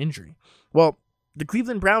down with an injury. Well, the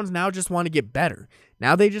Cleveland Browns now just want to get better.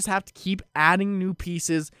 Now they just have to keep adding new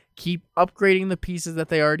pieces, keep upgrading the pieces that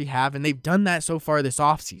they already have, and they've done that so far this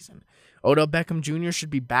offseason. Odell Beckham Jr.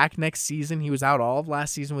 should be back next season. He was out all of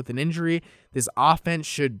last season with an injury. This offense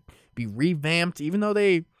should be revamped, even though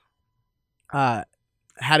they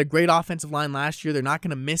had a great offensive line last year. They're not going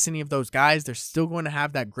to miss any of those guys. They're still going to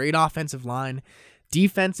have that great offensive line.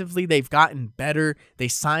 Defensively, they've gotten better. They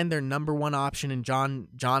signed their number 1 option in John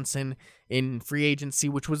Johnson in free agency,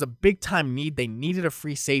 which was a big-time need. They needed a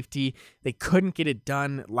free safety. They couldn't get it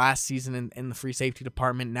done last season in the free safety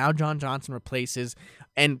department. Now John Johnson replaces,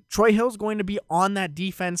 and Troy Hill's going to be on that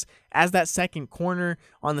defense as that second corner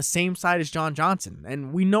on the same side as John Johnson.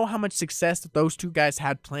 And we know how much success that those two guys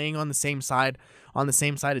had playing on the same side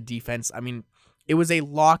of defense. It was a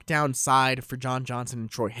lockdown side for John Johnson and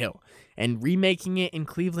Troy Hill. And remaking it in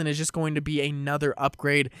Cleveland is just going to be another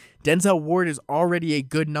upgrade. Denzel Ward is already a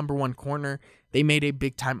good number 1 corner. They made a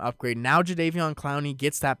big-time upgrade. Now Jadeveon Clowney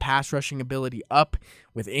gets that pass rushing ability up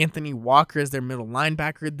with Anthony Walker as their middle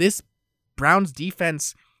linebacker. This Browns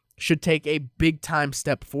defense should take a big-time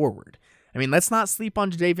step forward. Let's not sleep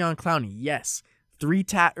on Jadeveon Clowney. Yes, 3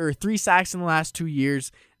 sacks in the last 2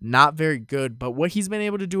 years, not very good, but what he's been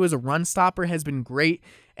able to do as a run stopper has been great.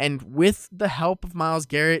 And with the help of Myles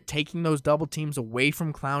Garrett taking those double teams away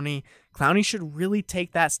from Clowney, Clowney should really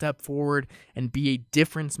take that step forward and be a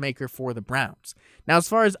difference maker for the Browns. Now, as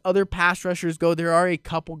far as other pass rushers go, there are a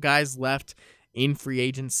couple guys left in free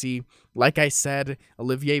agency. Like I said,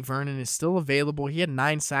 Olivier Vernon is still available. He had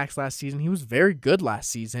 9 sacks last season. He was very good last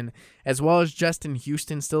season, as well as Justin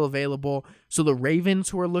Houston still available. So the Ravens,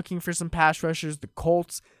 who are looking for some pass rushers, the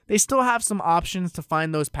Colts, they still have some options to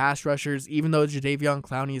find those pass rushers, even though Jadeveon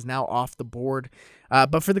Clowney is now off the board.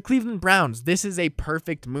 But for the Cleveland Browns, this is a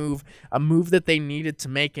perfect move, a move that they needed to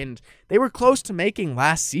make, and they were close to making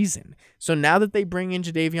last season. So now that they bring in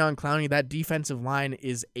Jadeveon Clowney, that defensive line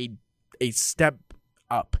is a step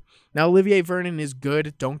up. Now, Olivier Vernon is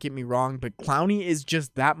good, don't get me wrong, but Clowney is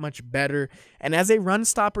just that much better. And as a run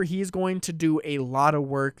stopper, he is going to do a lot of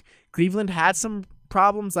work. Cleveland had some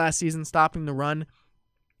problems last season stopping the run,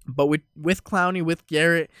 but with Clowney, with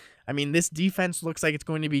Garrett, this defense looks like it's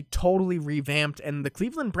going to be totally revamped, and the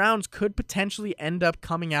Cleveland Browns could potentially end up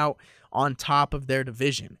coming out on top of their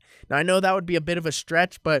division. Now, I know that would be a bit of a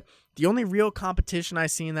stretch, but the only real competition I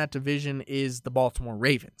see in that division is the Baltimore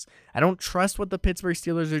Ravens. I don't trust what the Pittsburgh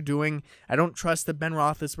Steelers are doing. I don't trust that Ben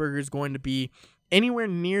Roethlisberger is going to be anywhere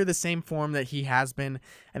near the same form that he has been.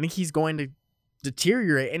 I think he's going to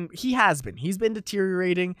deteriorate, and he has been. He's been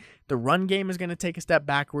deteriorating. The run game is going to take a step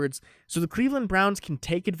backwards. So the Cleveland Browns can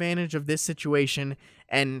take advantage of this situation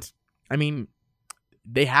and I mean,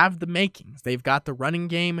 they have the makings. They've got the running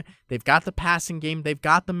game. They've got the passing game. They've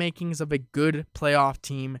got the makings of a good playoff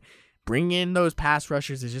team. Bringing in those pass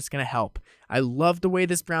rushers is just going to help. I love the way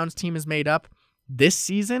this Browns team is made up. This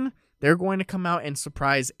season, they're going to come out and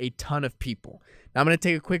surprise a ton of people. Now, I'm going to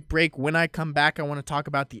take a quick break. When I come back, I want to talk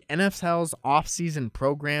about the NFL's offseason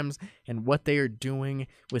programs and what they are doing,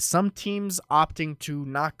 with some teams opting to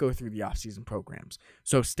not go through the offseason programs.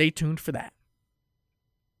 So stay tuned for that.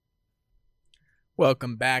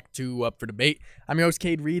 Welcome back to Up for Debate. I'm your host,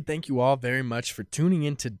 Cade Reed. Thank you all very much for tuning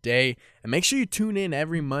in today. And make sure you tune in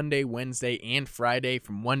every Monday, Wednesday, and Friday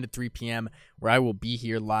from 1 to 3 p.m., where I will be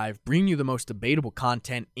here live, bringing you the most debatable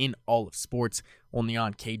content in all of sports, only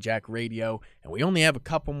on KJack Radio. And we only have a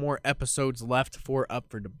couple more episodes left for Up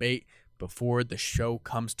for Debate before the show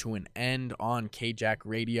comes to an end on KJack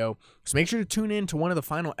Radio. So make sure to tune in to one of the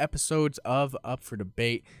final episodes of Up for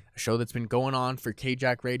Debate, a show that's been going on for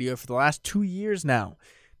KJack Radio for the last 2 years now.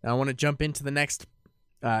 Now I want to jump into the next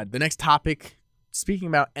topic. Speaking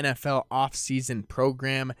about NFL offseason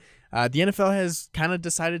program, the NFL has kind of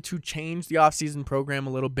decided to change the offseason program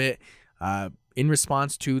a little bit in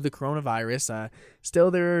response to the coronavirus.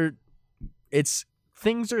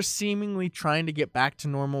 Things are seemingly trying to get back to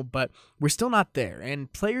normal, but we're still not there.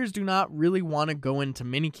 And players do not really want to go into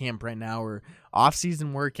minicamp right now or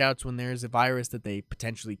off-season workouts when there's a virus that they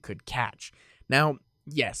potentially could catch. Now,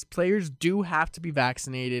 yes, players do have to be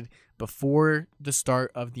vaccinated before the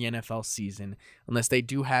start of the NFL season, unless they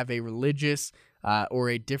do have a religious or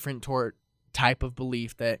a different type of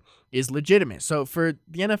belief that is legitimate. So for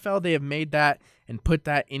the NFL, they have made that and put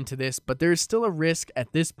that into this, but there's still a risk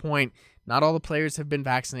at this point. Not all the players have been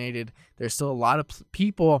vaccinated. There's still a lot of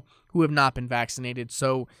people who have not been vaccinated.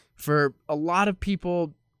 So for a lot of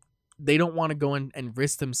people, they don't want to go in and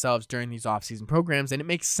risk themselves during these offseason programs, and it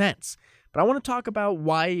makes sense. But I want to talk about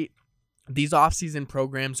why these offseason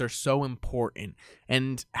programs are so important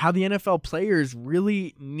and how the NFL players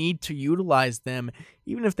really need to utilize them,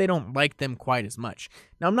 even if they don't like them quite as much.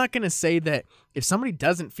 Now, I'm not going to say that if somebody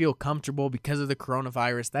doesn't feel comfortable because of the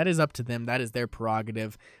coronavirus, that is up to them. That is their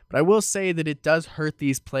prerogative. But I will say that it does hurt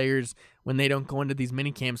these players when they don't go into these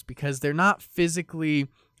mini camps because they're not physically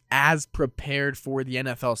as prepared for the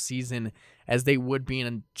NFL season as they would be in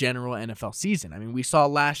a general NFL season. I mean, we saw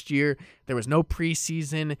last year there was no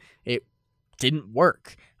preseason. It didn't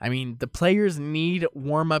work. I mean, the players need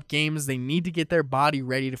warm-up games. They need to get their body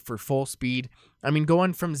ready for full speed. I mean,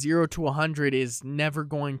 going from 0 to 100 is never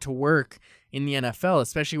going to work in the NFL,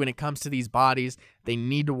 especially when it comes to these bodies. They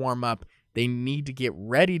need to warm up. They need to get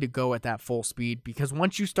ready to go at that full speed, because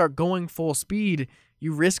once you start going full speed,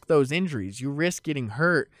 you risk those injuries. You risk getting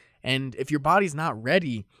hurt. And if your body's not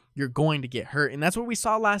ready, you're going to get hurt. And that's what we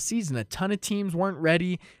saw last season. A ton of teams weren't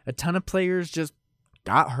ready. A ton of players just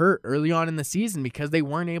got hurt early on in the season because they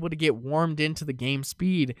weren't able to get warmed into the game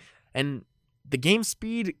speed. And the game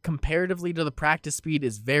speed comparatively to the practice speed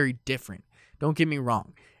is very different. Don't get me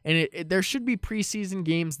wrong. And there should be preseason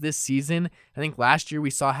games this season. I think last year we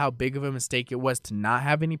saw how big of a mistake it was to not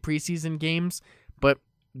have any preseason games. But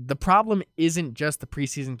the problem isn't just the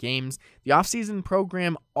preseason games. The offseason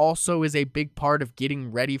program also is a big part of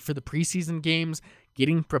getting ready for the preseason games,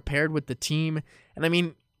 getting prepared with the team. And I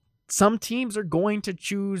mean, some teams are going to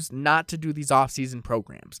choose not to do these offseason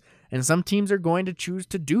programs, and some teams are going to choose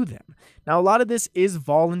to do them. Now, a lot of this is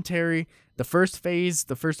voluntary. The first phase,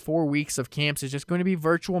 the first 4 weeks of camps is just going to be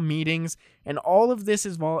virtual meetings, and all of this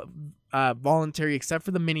is voluntary except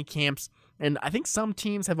for the mini camps. And I think some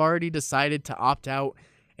teams have already decided to opt out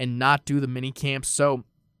and not do the mini camps. So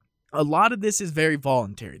a lot of this is very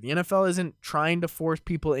voluntary. The NFL isn't trying to force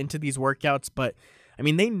people into these workouts, but I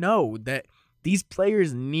mean, they know that these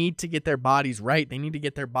players need to get their bodies right. They need to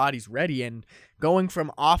get their bodies ready. And going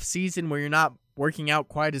from off season where you're not working out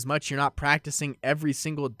quite as much, you're not practicing every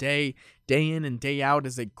single day, day in and day out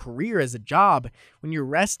as a career, as a job, when you're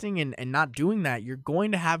resting and not doing that, you're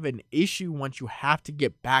going to have an issue once you have to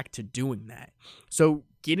get back to doing that. So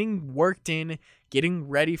getting worked in, getting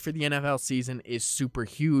ready for the NFL season is super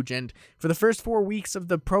huge. And for the first 4 weeks of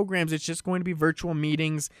the programs, it's just going to be virtual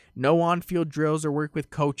meetings, no on-field drills or work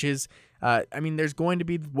with coaches. I mean, there's going to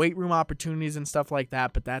be weight room opportunities and stuff like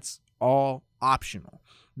that, but that's all optional.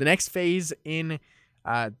 The next phase in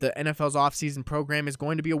the NFL's offseason program is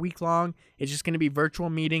going to be a week long. It's just going to be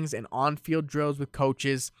virtual meetings and on-field drills with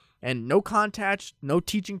coaches, and no contact, no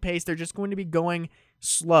teaching pace. They're just going to be going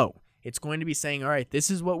slow. It's going to be saying, all right,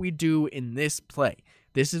 this is what we do in this play.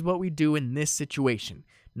 This is what we do in this situation.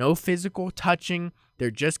 No physical touching.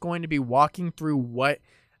 They're just going to be walking through what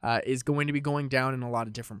is going to be going down in a lot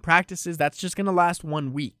of different practices. That's just going to last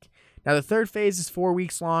 1 week. Now, the third phase is 4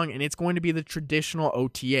 weeks long, and it's going to be the traditional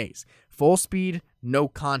OTAs. Full speed, no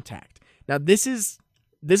contact. Now, this is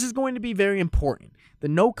going to be very important. The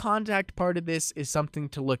no contact part of this is something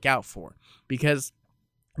to look out for because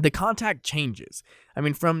the contact changes. I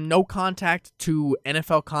mean, from no contact to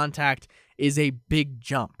NFL contact is a big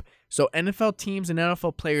jump. So NFL teams and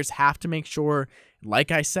NFL players have to make sure, like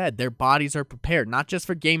I said, their bodies are prepared, not just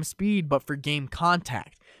for game speed, but for game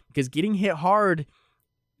contact. Because getting hit hard,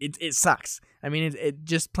 it sucks. I mean, it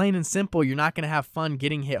just plain and simple, you're not going to have fun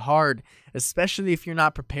getting hit hard, especially if you're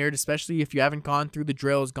not prepared, especially if you haven't gone through the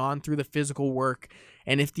drills, gone through the physical work.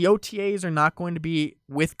 And if the OTAs are not going to be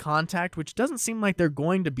with contact, which doesn't seem like they're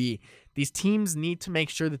going to be, these teams need to make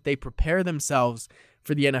sure that they prepare themselves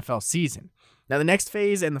for the NFL season. Now, the next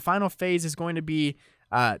phase and the final phase is going to be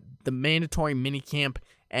the mandatory minicamp.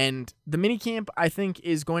 And the minicamp, I think,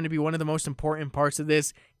 is going to be one of the most important parts of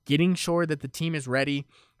this, getting sure that the team is ready.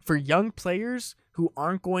 For young players who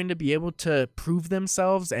aren't going to be able to prove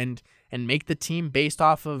themselves and make the team based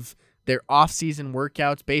off of their off-season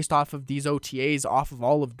workouts, based off of these OTAs, off of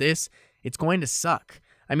all of this, it's going to suck.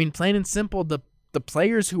 I mean, plain and simple, the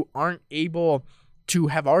players who aren't able to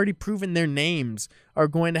have already proven their names are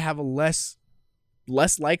going to have a less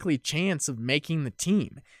likely chance of making the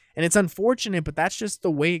team. And it's unfortunate, but that's just the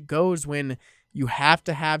way it goes when you have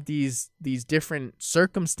to have these different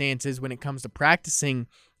circumstances when it comes to practicing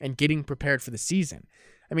and getting prepared for the season.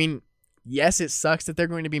 I mean, yes, it sucks that they're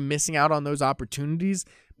going to be missing out on those opportunities,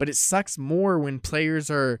 but it sucks more when players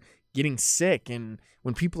are getting sick and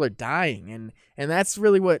when people are dying. And that's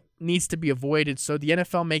really what needs to be avoided. So the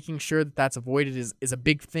NFL making sure that that's avoided is a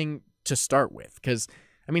big thing to start with. Because,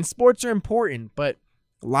 I mean, sports are important, but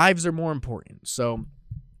lives are more important. So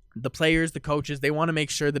the players, the coaches, they want to make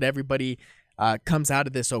sure that everybody comes out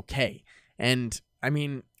of this okay. And, I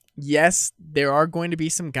mean, yes, there are going to be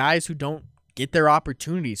some guys who don't get their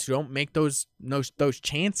opportunities, who don't make those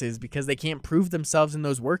chances because they can't prove themselves in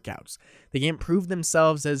those workouts. They can't prove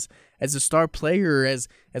themselves as a star player, as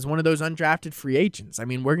one of those undrafted free agents. I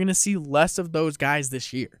mean, we're going to see less of those guys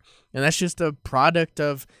this year. And that's just a product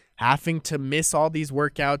of having to miss all these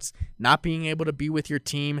workouts, not being able to be with your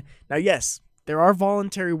team. Now, yes, there are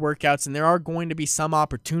voluntary workouts and there are going to be some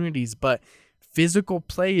opportunities, but physical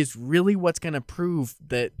play is really what's going to prove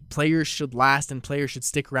that players should last and players should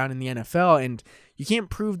stick around in the NFL. And you can't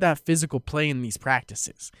prove that physical play in these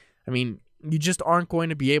practices. I mean, you just aren't going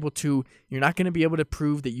to be able to. You're not going to be able to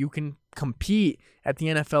prove that you can compete at the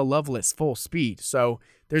NFL level at full speed. So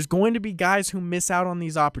there's going to be guys who miss out on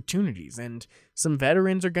these opportunities, and some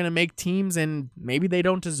veterans are going to make teams and maybe they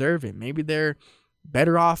don't deserve it. Maybe they're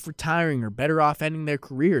better off retiring or better off ending their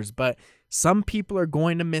careers, but some people are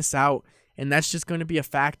going to miss out. And that's just going to be a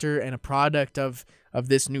factor and a product of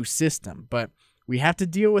this new system. But we have to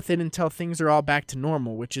deal with it until things are all back to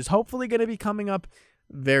normal, which is hopefully going to be coming up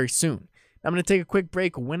very soon. I'm going to take a quick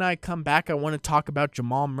break. When I come back, I want to talk about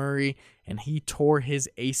Jamal Murray, and he tore his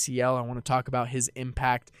ACL. I want to talk about his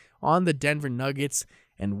impact on the Denver Nuggets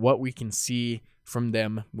and what we can see from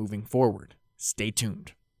them moving forward. Stay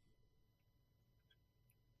tuned.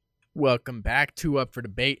 Welcome back to Up for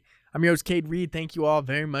Debate. I'm your host, Cade Reed. Thank you all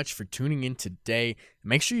very much for tuning in today.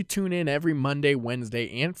 Make sure you tune in every Monday,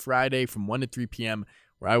 Wednesday, and Friday from 1 to 3 p.m.,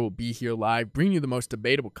 where I will be here live, bringing you the most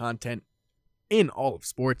debatable content in all of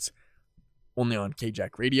sports, only on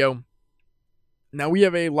KJack Radio. Now, we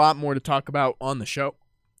have a lot more to talk about on the show.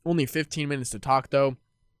 Only 15 minutes to talk, though,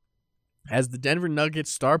 as the Denver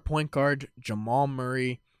Nuggets star point guard Jamal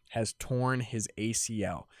Murray has torn his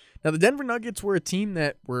ACL. Now, the Denver Nuggets were a team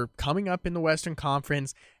that were coming up in the Western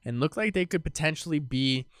Conference and looked like they could potentially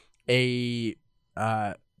be a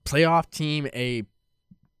playoff team, a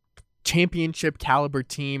championship caliber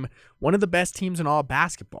team, one of the best teams in all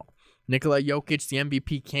basketball. Nikola Jokic, the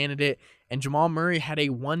MVP candidate, and Jamal Murray had a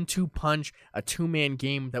 1-2 punch, a two-man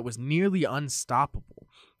game that was nearly unstoppable.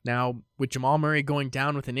 Now, with Jamal Murray going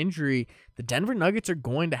down with an injury, the Denver Nuggets are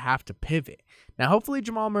going to have to pivot. Now, hopefully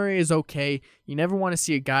Jamal Murray is okay. You never want to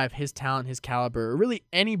see a guy of his talent, his caliber, or really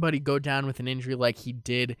anybody go down with an injury like he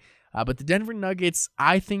did. But the Denver Nuggets,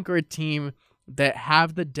 I think, are a team that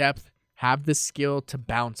have the depth, have the skill to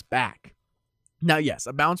bounce back. Now, yes,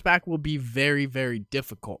 a bounce back will be very, very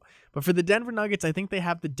difficult. But for the Denver Nuggets, I think they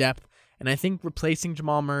have the depth, and I think replacing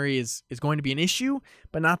Jamal Murray is going to be an issue,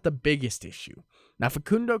 but not the biggest issue. Now,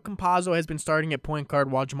 Facundo Campazzo has been starting at point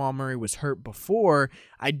guard while Jamal Murray was hurt before.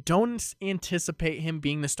 I don't anticipate him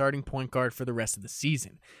being the starting point guard for the rest of the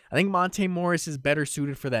season. I think Monte Morris is better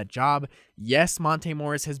suited for that job. Yes, Monte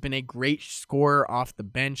Morris has been a great scorer off the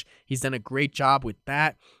bench. He's done a great job with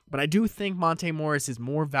that, but I do think Monte Morris is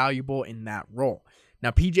more valuable in that role.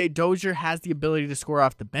 Now, PJ Dozier has the ability to score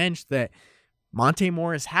off the bench that Monte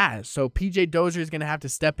Morris has. So PJ Dozier is going to have to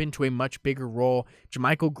step into a much bigger role.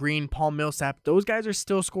 JaMychal Green, Paul Millsap, those guys are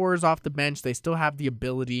still scorers off the bench. They still have the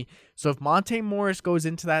ability. So if Monte Morris goes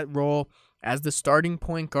into that role as the starting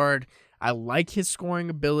point guard, I like his scoring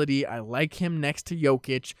ability. I like him next to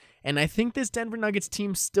Jokic. And I think this Denver Nuggets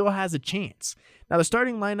team still has a chance. Now, the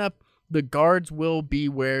starting lineup, the guards will be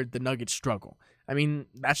where the Nuggets struggle. I mean,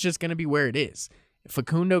 that's just going to be where it is.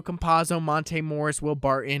 Facundo Campazzo, Monte Morris, Will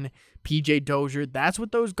Barton, PJ Dozier. That's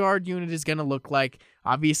what those guard unit is going to look like.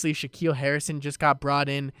 Obviously, Shaquille Harrison just got brought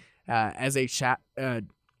in as a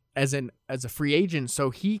free agent,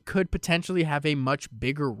 so he could potentially have a much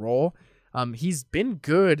bigger role. He's been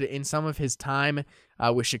good in some of his time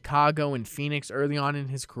with Chicago and Phoenix early on in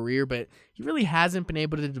his career, but he really hasn't been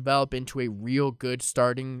able to develop into a real good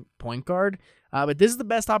starting point guard. But this is the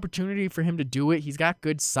best opportunity for him to do it. He's got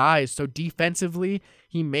good size, so defensively,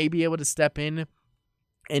 he may be able to step in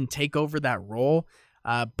and take over that role.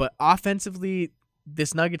 But offensively,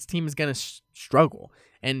 this Nuggets team is going to struggle.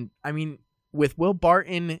 And, I mean, with Will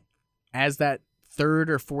Barton as that third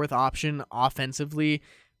or fourth option offensively,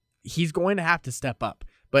 he's going to have to step up.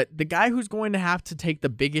 But the guy who's going to have to take the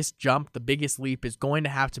biggest jump, the biggest leap, is going to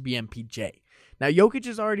have to be MPJ. Now, Jokic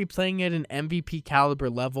is already playing at an MVP caliber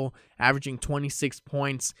level, averaging 26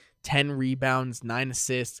 points, 10 rebounds, 9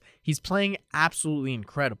 assists. He's playing absolutely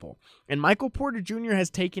incredible. And Michael Porter Jr. has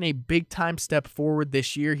taken a big-time step forward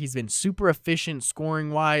this year. He's been super efficient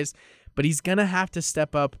scoring-wise, but he's going to have to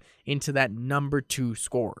step up into that number 2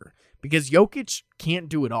 scorer because Jokic can't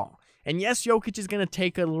do it all. And yes, Jokic is going to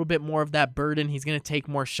take a little bit more of that burden. He's going to take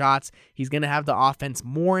more shots. He's going to have the offense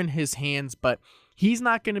more in his hands, but he's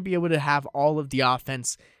not going to be able to have all of the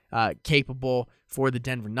offense capable for the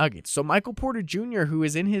Denver Nuggets. So Michael Porter Jr., who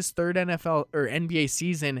is in his third NFL or NBA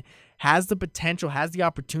season, has the potential, has the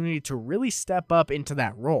opportunity to really step up into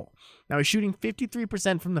that role. Now, he's shooting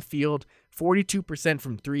 53% from the field, 42%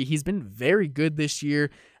 from three. He's been very good this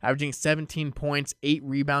year, averaging 17 points, 8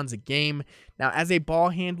 rebounds a game. Now, as a ball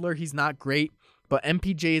handler, he's not great, but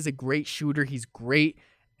MPJ is a great shooter. He's great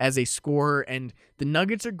as a scorer, and the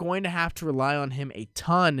Nuggets are going to have to rely on him a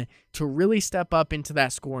ton to really step up into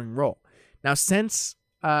that scoring role. Now, since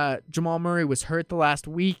Jamal Murray was hurt the last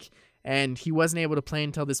week, and he wasn't able to play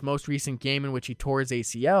until this most recent game in which he tore his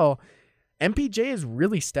ACL, MPJ has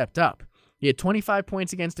really stepped up. He had 25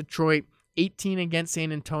 points against Detroit, 18 against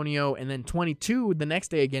San Antonio, and then 22 the next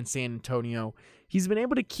day against San Antonio. He's been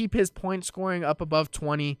able to keep his point scoring up above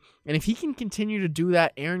 20, and if he can continue to do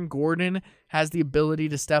that, Aaron Gordon has the ability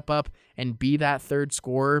to step up and be that third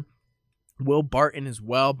scorer. Will Barton as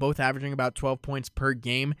well, both averaging about 12 points per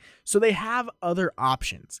game. So they have other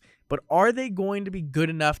options, but are they going to be good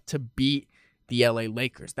enough to beat the LA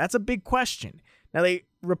Lakers? That's a big question. Now, they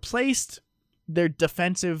replaced their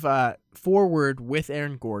defensive forward with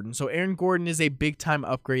Aaron Gordon. So Aaron Gordon is a big-time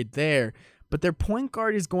upgrade there, but their point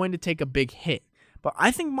guard is going to take a big hit. But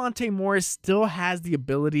I think Monte Morris still has the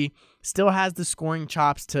ability, still has the scoring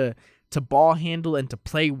chops to ball handle and to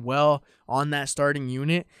play well on that starting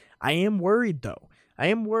unit. I am worried, though. I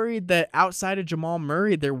am worried that outside of Jamal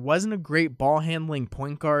Murray, there wasn't a great ball-handling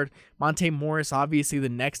point guard. Monte Morris, obviously the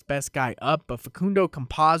next best guy up, but Facundo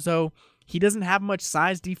Campazzo, he doesn't have much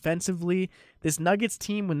size defensively. This Nuggets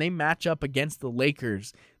team, when they match up against the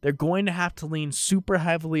Lakers, they're going to have to lean super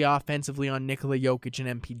heavily offensively on Nikola Jokic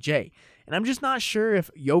and MPJ. And I'm just not sure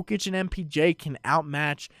if Jokic and MPJ can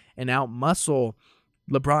outmatch and outmuscle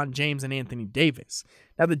LeBron James and Anthony Davis.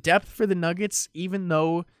 Now, the depth for the Nuggets, even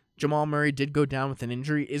though Jamal Murray did go down with an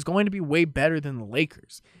injury, is going to be way better than the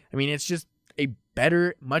Lakers. I mean, it's just a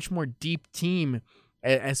better, much more deep team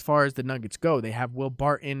as far as the Nuggets go. They have Will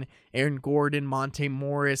Barton, Aaron Gordon, Monte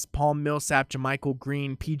Morris, Paul Millsap, JaMychal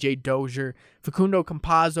Green, PJ Dozier, Facundo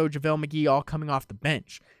Campazzo, JaVale McGee, all coming off the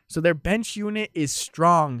bench. So their bench unit is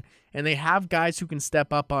strong, and they have guys who can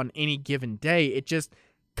step up on any given day. It just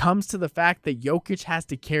comes to the fact that Jokic has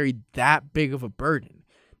to carry that big of a burden.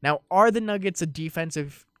 Now, are the Nuggets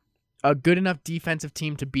a good enough defensive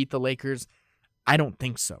team to beat the Lakers? I don't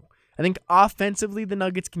think so. I think offensively the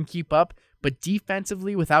Nuggets can keep up, but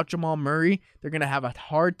defensively without Jamal Murray, they're going to have a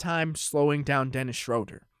hard time slowing down Dennis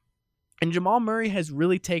Schroeder. And Jamal Murray has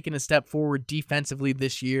really taken a step forward defensively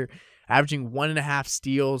this year, averaging 1.5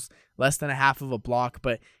 steals, less than a half of a block,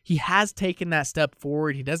 but he has taken that step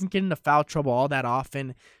forward. He doesn't get into foul trouble all that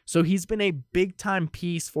often, so he's been a big-time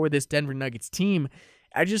piece for this Denver Nuggets team.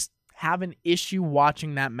 I just have an issue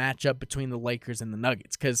watching that matchup between the Lakers and the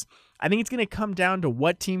Nuggets because I think it's going to come down to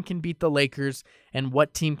what team can beat the Lakers and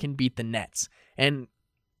what team can beat the Nets. And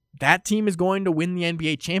that team is going to win the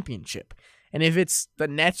NBA championship. And if it's the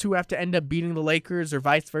Nets who have to end up beating the Lakers or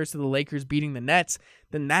vice versa, the Lakers beating the Nets,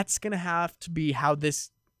 then that's going to have to be how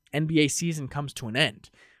this NBA season comes to an end.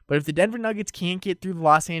 But if the Denver Nuggets can't get through the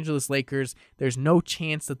Los Angeles Lakers, there's no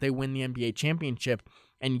chance that they win the NBA championship.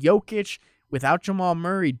 And Jokic, without Jamal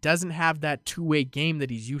Murray, doesn't have that two-way game that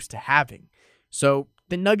he's used to having. So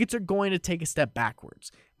the Nuggets are going to take a step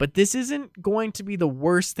backwards. But this isn't going to be the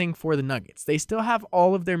worst thing for the Nuggets. They still have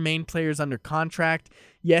all of their main players under contract.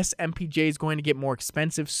 Yes, MPJ is going to get more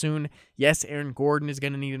expensive soon. Yes, Aaron Gordon is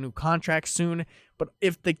going to need a new contract soon. But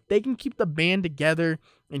if they can keep the band together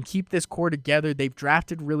and keep this core together, they've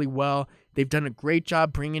drafted really well. They've done a great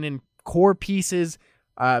job bringing in core pieces,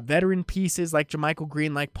 veteran pieces like JaMychal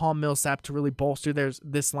Green, like Paul Millsap to really bolster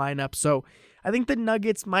this lineup. So I think the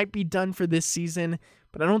Nuggets might be done for this season,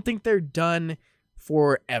 but I don't think they're done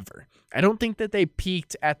forever. I don't think that they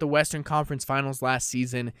peaked at the Western Conference Finals last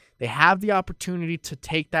season. They have the opportunity to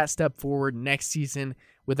take that step forward next season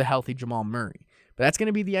with a healthy Jamal Murray. But that's going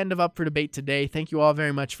to be the end of Up for Debate today. Thank you all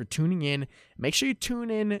very much for tuning in. Make sure you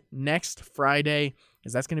tune in next Friday,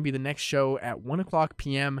 as that's going to be the next show at 1:00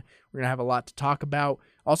 p.m. We're going to have a lot to talk about.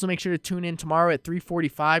 Also, make sure to tune in tomorrow at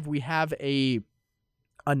 3:45. We have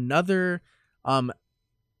another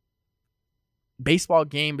baseball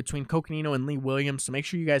game between Coconino and Lee Williams. So make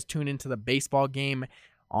sure you guys tune into the baseball game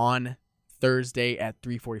on Thursday at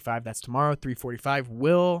 3:45. That's tomorrow, 3:45.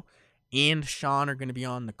 Will and Sean are going to be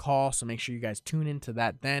on the call, so make sure you guys tune into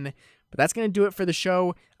that then. But that's going to do it for the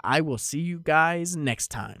show. I will see you guys next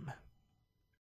time.